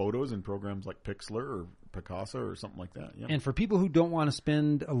work with photos in programs like Pixlr or Picasa or something like that. Yeah. And for people who don't want to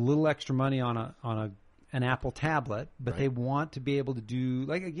spend a little extra money on an Apple tablet, but they want to be able to do,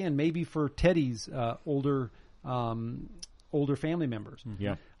 like, again, maybe for Teddy's older family members.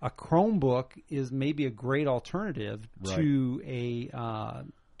 Yeah. A Chromebook is maybe a great alternative to a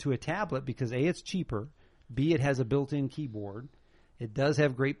tablet because A, it's cheaper, B, it has a built-in keyboard, it does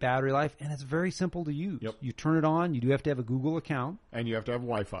have great battery life, and it's very simple to use. Yep. You turn it on, you do have to have a Google account. And you have to have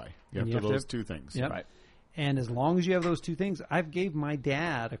Wi-Fi. You have to have those two things. Yep. Right. And as long as you have those two things, I've gave my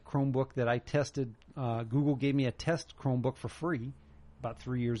dad a Chromebook that I tested. Google gave me a test Chromebook for free about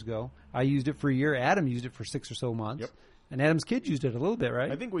 3 years ago. I used it for a year. Adam used it for 6 or so months. Yep. And Adam's kids used it a little bit, right?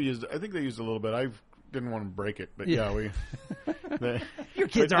 I think they used a little bit. I didn't want to break it, but we. Your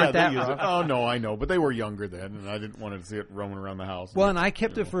kids aren't that rough. Oh no, I know, but they were younger then, and I didn't want to see it roaming around the house. Well, and I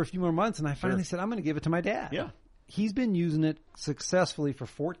kept it for a few more months, and I finally said, I'm going to give it to my dad. Yeah. He's been using it successfully for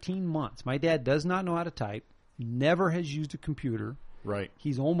 14 months. My dad does not know how to type, never has used a computer. Right.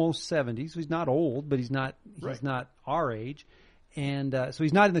 He's almost 70, so he's not old, but he's not our age. And so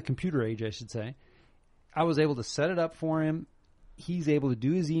he's not in the computer age, I should say. I was able to set it up for him. He's able to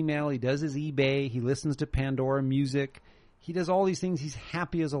do his email. He does his eBay. He listens to Pandora music. He does all these things. He's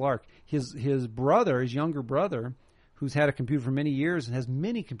happy as a lark. His brother, his younger brother, who's had a computer for many years and has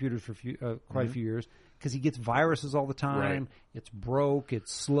many computers for quite a few years, because he gets viruses all the time. Right. It's broke.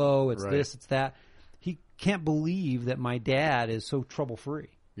 It's slow. It's this. It's that. He can't believe that my dad is so trouble-free.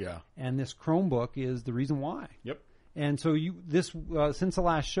 Yeah. And this Chromebook is the reason why. Yep. And so since the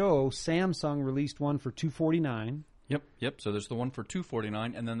last show, Samsung released one for $249. Yep. So there's the one for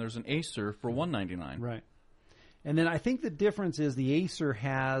 $249, and then there's an Acer for $199. Right. And then I think the difference is the Acer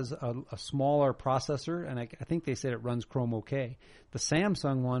has a smaller processor, and I think they said it runs Chrome okay. The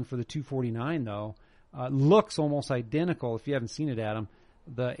Samsung one for the $249 though looks almost identical. If you haven't seen it, Adam,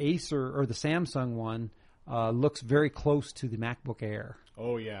 the Acer or the Samsung one looks very close to the MacBook Air.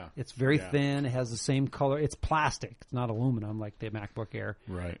 Oh, yeah. It's very thin. It has the same color. It's plastic. It's not aluminum like the MacBook Air.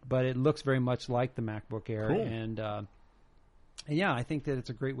 Right. But it looks very much like the MacBook Air. Cool. And yeah, I think that it's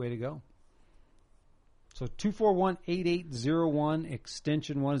a great way to go. So 241-8801,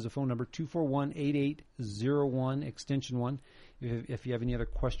 extension 1 is the phone number, 241-8801, extension 1. If you have any other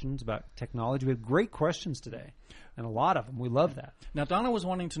questions about technology. We have great questions today, and a lot of them. We love that. Now, Donna was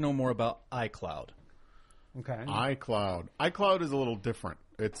wanting to know more about iCloud. Okay. iCloud is a little different.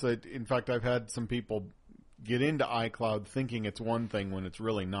 In fact, I've had some people get into iCloud thinking it's one thing when it's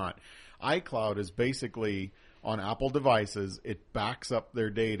really not. iCloud is basically on Apple devices. It backs up their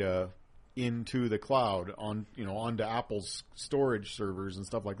data into the cloud onto Apple's storage servers and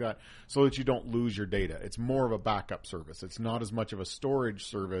stuff like that, so that you don't lose your data. It's more of a backup service. It's not as much of a storage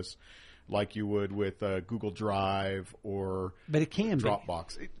service like you would with Google Drive or but it can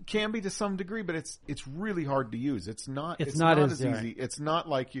Dropbox. It can be to some degree, but it's really hard to use. It's not as easy. It's not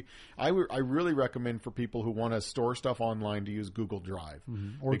like you. I really recommend for people who want to store stuff online to use Google Drive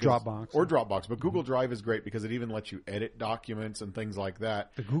or Dropbox. But Google Drive is great because it even lets you edit documents and things like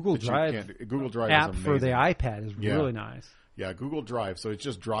that. The Google Drive app is for the iPad is really nice. Yeah, Google Drive. So it's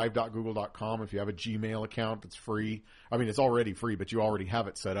just drive.google.com. If you have a Gmail account, it's free. I mean, it's already free, but you already have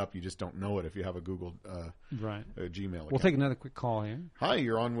it set up. You just don't know it if you have a Google Gmail account. We'll take another quick call here. Hi,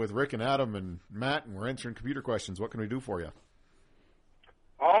 you're on with Rick and Adam and Matt, and we're answering computer questions. What can we do for you?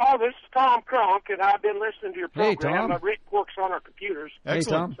 Oh, this is Tom Kronk, and I've been listening to your program. Hey, Tom. Rick works on our computers.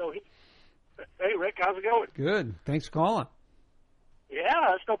 Excellent. Hey, Tom. So Hey, Rick, how's it going? Good. Thanks for calling. Yeah,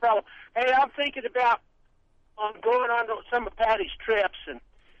 that's no problem. Hey, I'm thinking about going on to some of Patty's trips and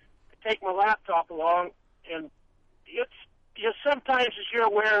take my laptop along. And it's just sometimes, as you're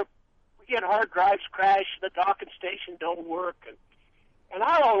aware, we get hard drives crash, the docking station don't work, and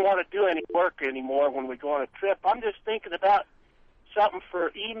I don't want to do any work anymore when we go on a trip. I'm just thinking about something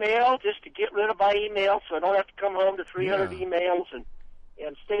for email, just to get rid of my email so I don't have to come home to 300 emails and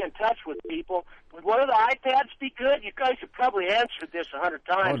stay in touch with people. Would one of the iPads be good? You guys have probably answered this 100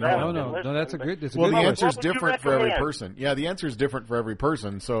 times. No, that's a good Well, the question. answer is different for every person. Yeah, the answer is different for every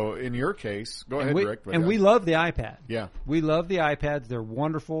person. So in your case, go ahead, Rick. We love the iPad. Yeah. We love the iPads. They're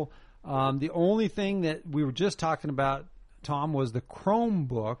wonderful. The only thing that we were just talking about, Tom, was the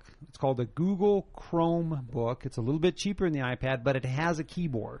Chromebook. It's called the Google Chromebook. It's a little bit cheaper than the iPad, but it has a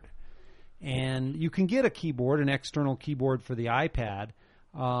keyboard. And you can get a keyboard, an external keyboard for the iPad.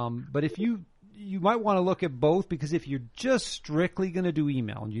 But if you might want to look at both, because if you're just strictly going to do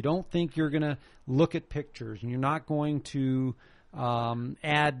email and you don't think you're going to look at pictures and you're not going to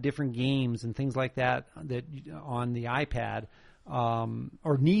add different games and things like that on the iPad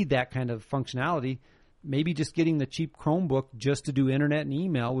or need that kind of functionality, maybe just getting the cheap Chromebook just to do internet and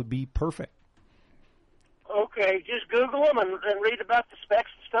email would be perfect. Okay, just Google them and read about the specs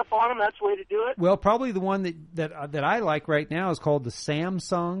and stuff on them. That's the way to do it. Well, probably the one that I like right now is called the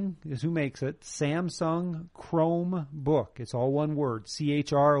Samsung, is who makes it, Samsung Chromebook. It's all one word,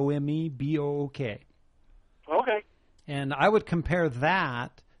 CHROMEBOOK. Okay. And I would compare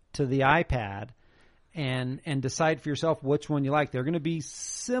that to the iPad and decide for yourself which one you like. They're going to be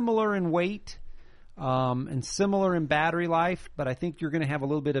similar in weight and similar in battery life, but I think you're going to have a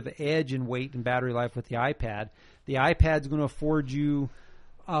little bit of edge in weight and battery life with the iPad. The iPad's going to afford you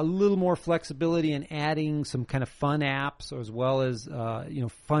a little more flexibility in adding some kind of fun apps, as well as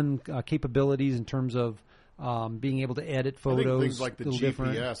fun capabilities in terms of being able to edit photos. I think things like the GPS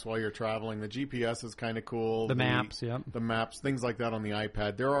different. while you're traveling. The GPS is kind of cool. The maps, yeah. The maps, things like that on the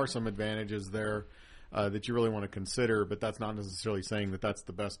iPad. There are some advantages there that you really want to consider, but that's not necessarily saying that that's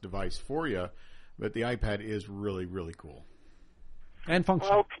the best device for you. But the iPad is really, really cool. And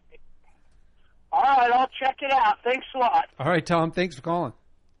functional. Okay. All right, I'll check it out. Thanks a lot. All right, Tom, thanks for calling.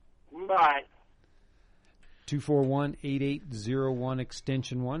 Bye. 241-8801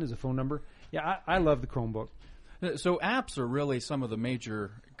 extension 1 is a phone number. Yeah, I love the Chromebook. So apps are really some of the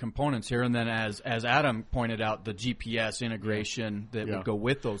major components here, and then as Adam pointed out, the GPS integration that would go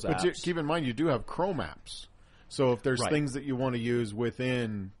with those apps. But keep in mind, you do have Chrome apps. So if there's things that you want to use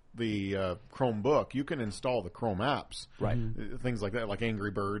within the Chromebook, you can install the Chrome apps. Right. Things like that, like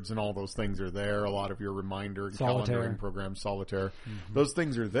Angry Birds and all those things are there. A lot of your reminder and calendaring programs, Solitaire. Mm-hmm. Those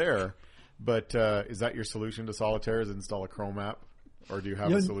things are there. But is that your solution to Solitaire, is install a Chrome app? Or do you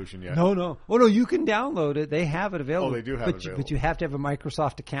have a solution yet? No. Oh, no, you can download it. They have it available. Oh, they do have it available. But you have to have a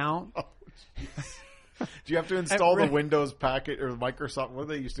Microsoft account. Oh, do you have to install the Windows packet or Microsoft? What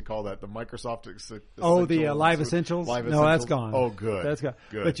do they used to call that? The Microsoft Essentials? The Live Essentials? No, that's gone. Oh, good. That's gone.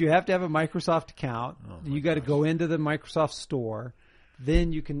 Good. But you have to have a Microsoft account. You got to go into the Microsoft store.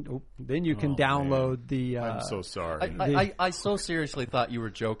 Then you can download the. I'm so sorry. I so seriously thought you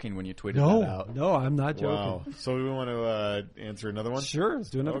were joking when you tweeted that out. No, I'm not joking. Wow. So we want to answer another one? Sure, let's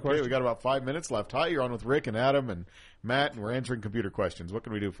do another question. We got about 5 minutes left. Hi, you're on with Rick and Adam and Matt, and we're answering computer questions. What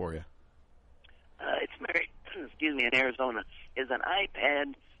can we do for you? It's Mary. In Arizona. Is an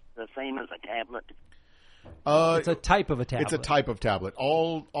iPad the same as a tablet? It's a type of a tablet. It's a type of tablet.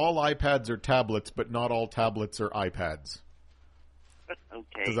 All iPads are tablets, but not all tablets are iPads.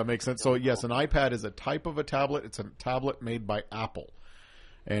 Okay. Does that make sense? So, yes, an iPad is a type of a tablet. It's a tablet made by Apple,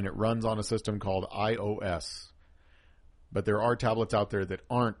 and it runs on a system called iOS. But there are tablets out there that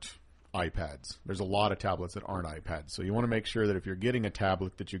aren't iPads. There's a lot of tablets that aren't iPads. So you want to make sure that if you're getting a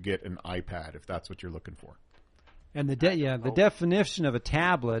tablet that you get an iPad, if that's what you're looking for. And the definition of a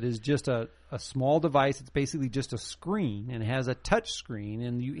tablet is just a small device. It's basically just a screen, and it has a touch screen,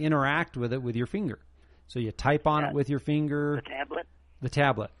 and you interact with it with your finger. So you type on it with your finger. The tablet? The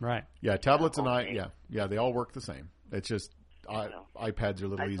tablet, right. Yeah, tablets and they all work the same. It's just iPads are a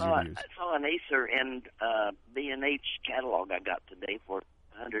little easier to use. I saw an Acer and B&H catalog I got today for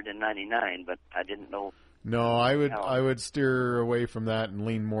 $199, but I didn't know. No, I would steer away from that and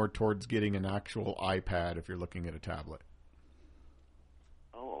lean more towards getting an actual iPad if you're looking at a tablet.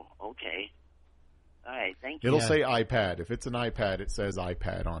 Oh, okay. All right, thank you. It'll say iPad. If it's an iPad, it says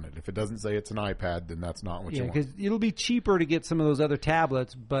iPad on it. If it doesn't say it's an iPad, then that's not what you want. Yeah, because it'll be cheaper to get some of those other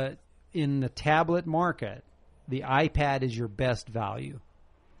tablets, but in the tablet market, the iPad is your best value.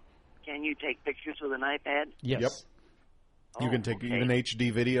 Can you take pictures with an iPad? Yes. Yep. You can take even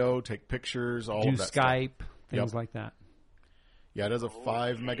HD video, take pictures, all of that Skype, stuff. things like that. Yeah, it has a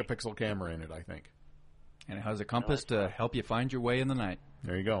 5-megapixel camera in it, I think. And it has a compass to help you find your way in the night.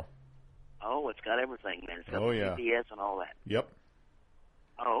 There you go. Oh, it's got everything, man. It's got yeah. GPS and all that. Yep.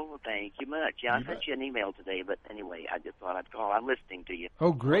 Oh, well, thank you much. Yeah, I sent you an email today, but anyway, I just thought I'd call. I'm listening to you.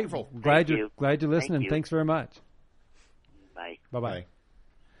 Oh, great. Glad you're listening. Thanks very much. Bye. Bye-bye.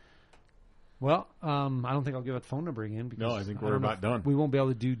 Well, I don't think I'll give a phone number again. Because no, I think we're about done. We won't be able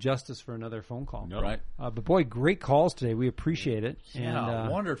to do justice for another phone call. No. Right. But, boy, great calls today. We appreciate it. Yeah,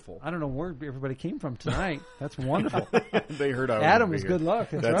 and, wonderful. I don't know where everybody came from tonight. That's wonderful. They heard I Adam was was good luck.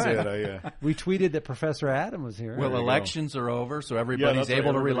 That's right. it. We tweeted that Professor Adam was here. Well, elections are over, so everybody's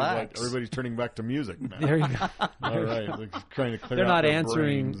able to relax. Everybody's turning back to music now. There you go. All right. Trying to clear they're out not their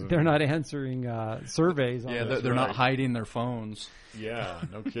answering. brains. They're not answering surveys. Yeah, they're not hiding their phones. Yeah,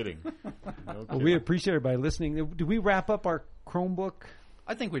 no kidding. Well, we appreciate everybody listening. Did we wrap up our Chromebook?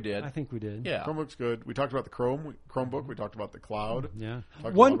 I think we did. I think we did. Yeah. Chromebook's good. We talked about the Chromebook. We talked about the cloud. Yeah.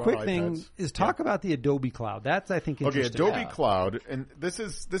 Talked One about quick thing iPads. is talk about the Adobe Cloud. That's, I think, interesting. Okay, Adobe Cloud, and this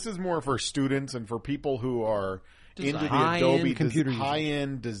is more for students and for people who are into the High-end Adobe computer users.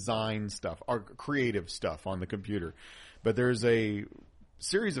 high-end design stuff or creative stuff on the computer. But there's a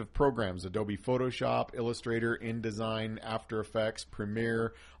series of programs, Adobe Photoshop, Illustrator, InDesign, After Effects,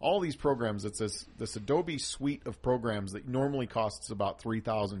 Premiere, all these programs. It's this Adobe suite of programs that normally costs about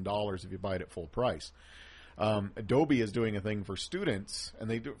 $3,000 if you buy it at full price. Adobe is doing a thing for students, and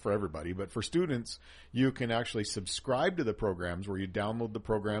they do it for everybody, but for students, you can actually subscribe to the programs where you download the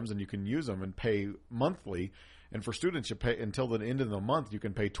programs and you can use them and pay monthly. And for students, you pay until the end of the month, you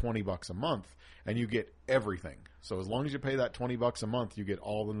can pay $20 a month and you get everything. So as long as you pay that $20 a month, you get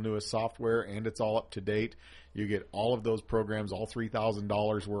all the newest software and it's all up to date. You get all of those programs, all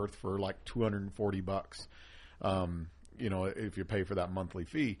 $3,000 worth for like $240. If you pay for that monthly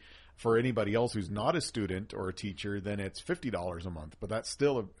fee. For anybody else who's not a student or a teacher, then it's $50 a month. But that's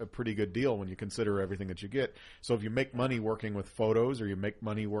still a pretty good deal when you consider everything that you get. So if you make money working with photos or you make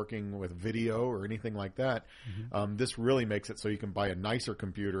money working with video or anything like that, this really makes it so you can buy a nicer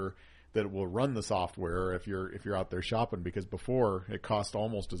computer that will run the software if you're out there shopping, because before it cost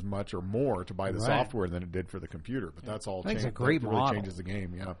almost as much or more to buy the software than it did for the computer. But that's all changed. It's a great really model. Changes the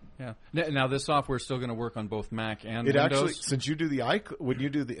game. Yeah. Now this software is still going to work on both Mac and Windows. Actually, since you do the I don't want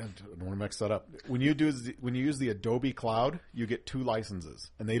to mix that up. When you use the Adobe Cloud, you get 2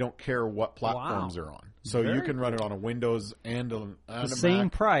 licenses, and they don't care what platforms they're on. So you can run it on a Windows and a same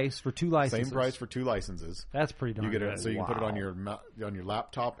Mac. price for 2 licenses. Same price for 2 licenses. That's pretty darn good. So you can put it on your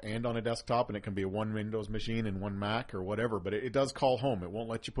laptop and on a desktop, and it can be one Windows machine and one Mac or whatever. But it does call home. It won't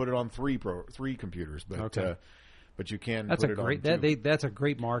let you put it on three computers, but but you can. That's put a it great. on 2. That's a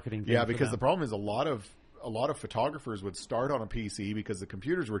great marketing thing. Yeah, because the problem is a lot of photographers would start on a PC because the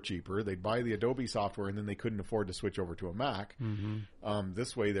computers were cheaper. They'd buy the Adobe software and then they couldn't afford to switch over to a Mac.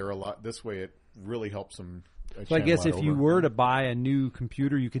 This way it really helps them. So I guess if you were to buy a new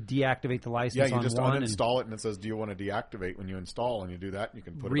computer, you could deactivate the license on one. Yeah, you just uninstall it, and it says, do you want to deactivate when you install? And you do that, and you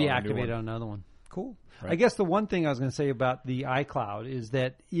can put it on a new one. Reactivate on another one. Cool. Right. I guess the one thing I was going to say about the iCloud is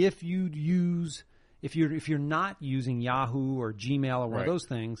that if you're not using Yahoo or Gmail or one of those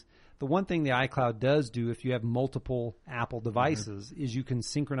things, the one thing the iCloud does do if you have multiple Apple devices is you can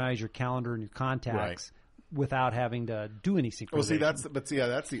synchronize your calendar and your contacts without having to do any synchronization. Well,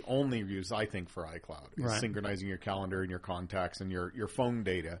 that's the only use I think for iCloud is synchronizing your calendar and your contacts and your phone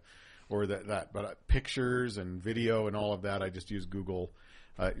data, or that. But pictures and video and all of that, I just use Google.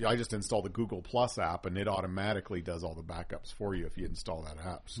 I just install the Google Plus app, and it automatically does all the backups for you if you install that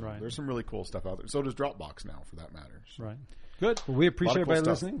app. So there's some really cool stuff out there. So does Dropbox now, for that matter. So. Right. Good. Well, we appreciate everybody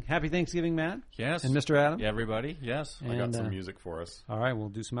cool listening. Happy Thanksgiving, Matt. Yes. And Mr. Adam. Yeah, everybody. Yes. I got some music for us. All right. We'll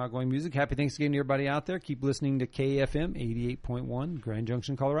do some outgoing music. Happy Thanksgiving to everybody out there. Keep listening to KFM 88.1, Grand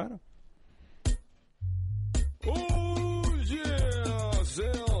Junction, Colorado. Oh, yeah.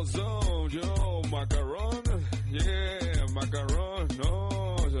 Cellzone, Joe. Macaron. Yeah, macaron.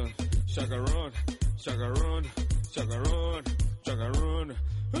 Oh, chacaron. Chacaron. Chacaron.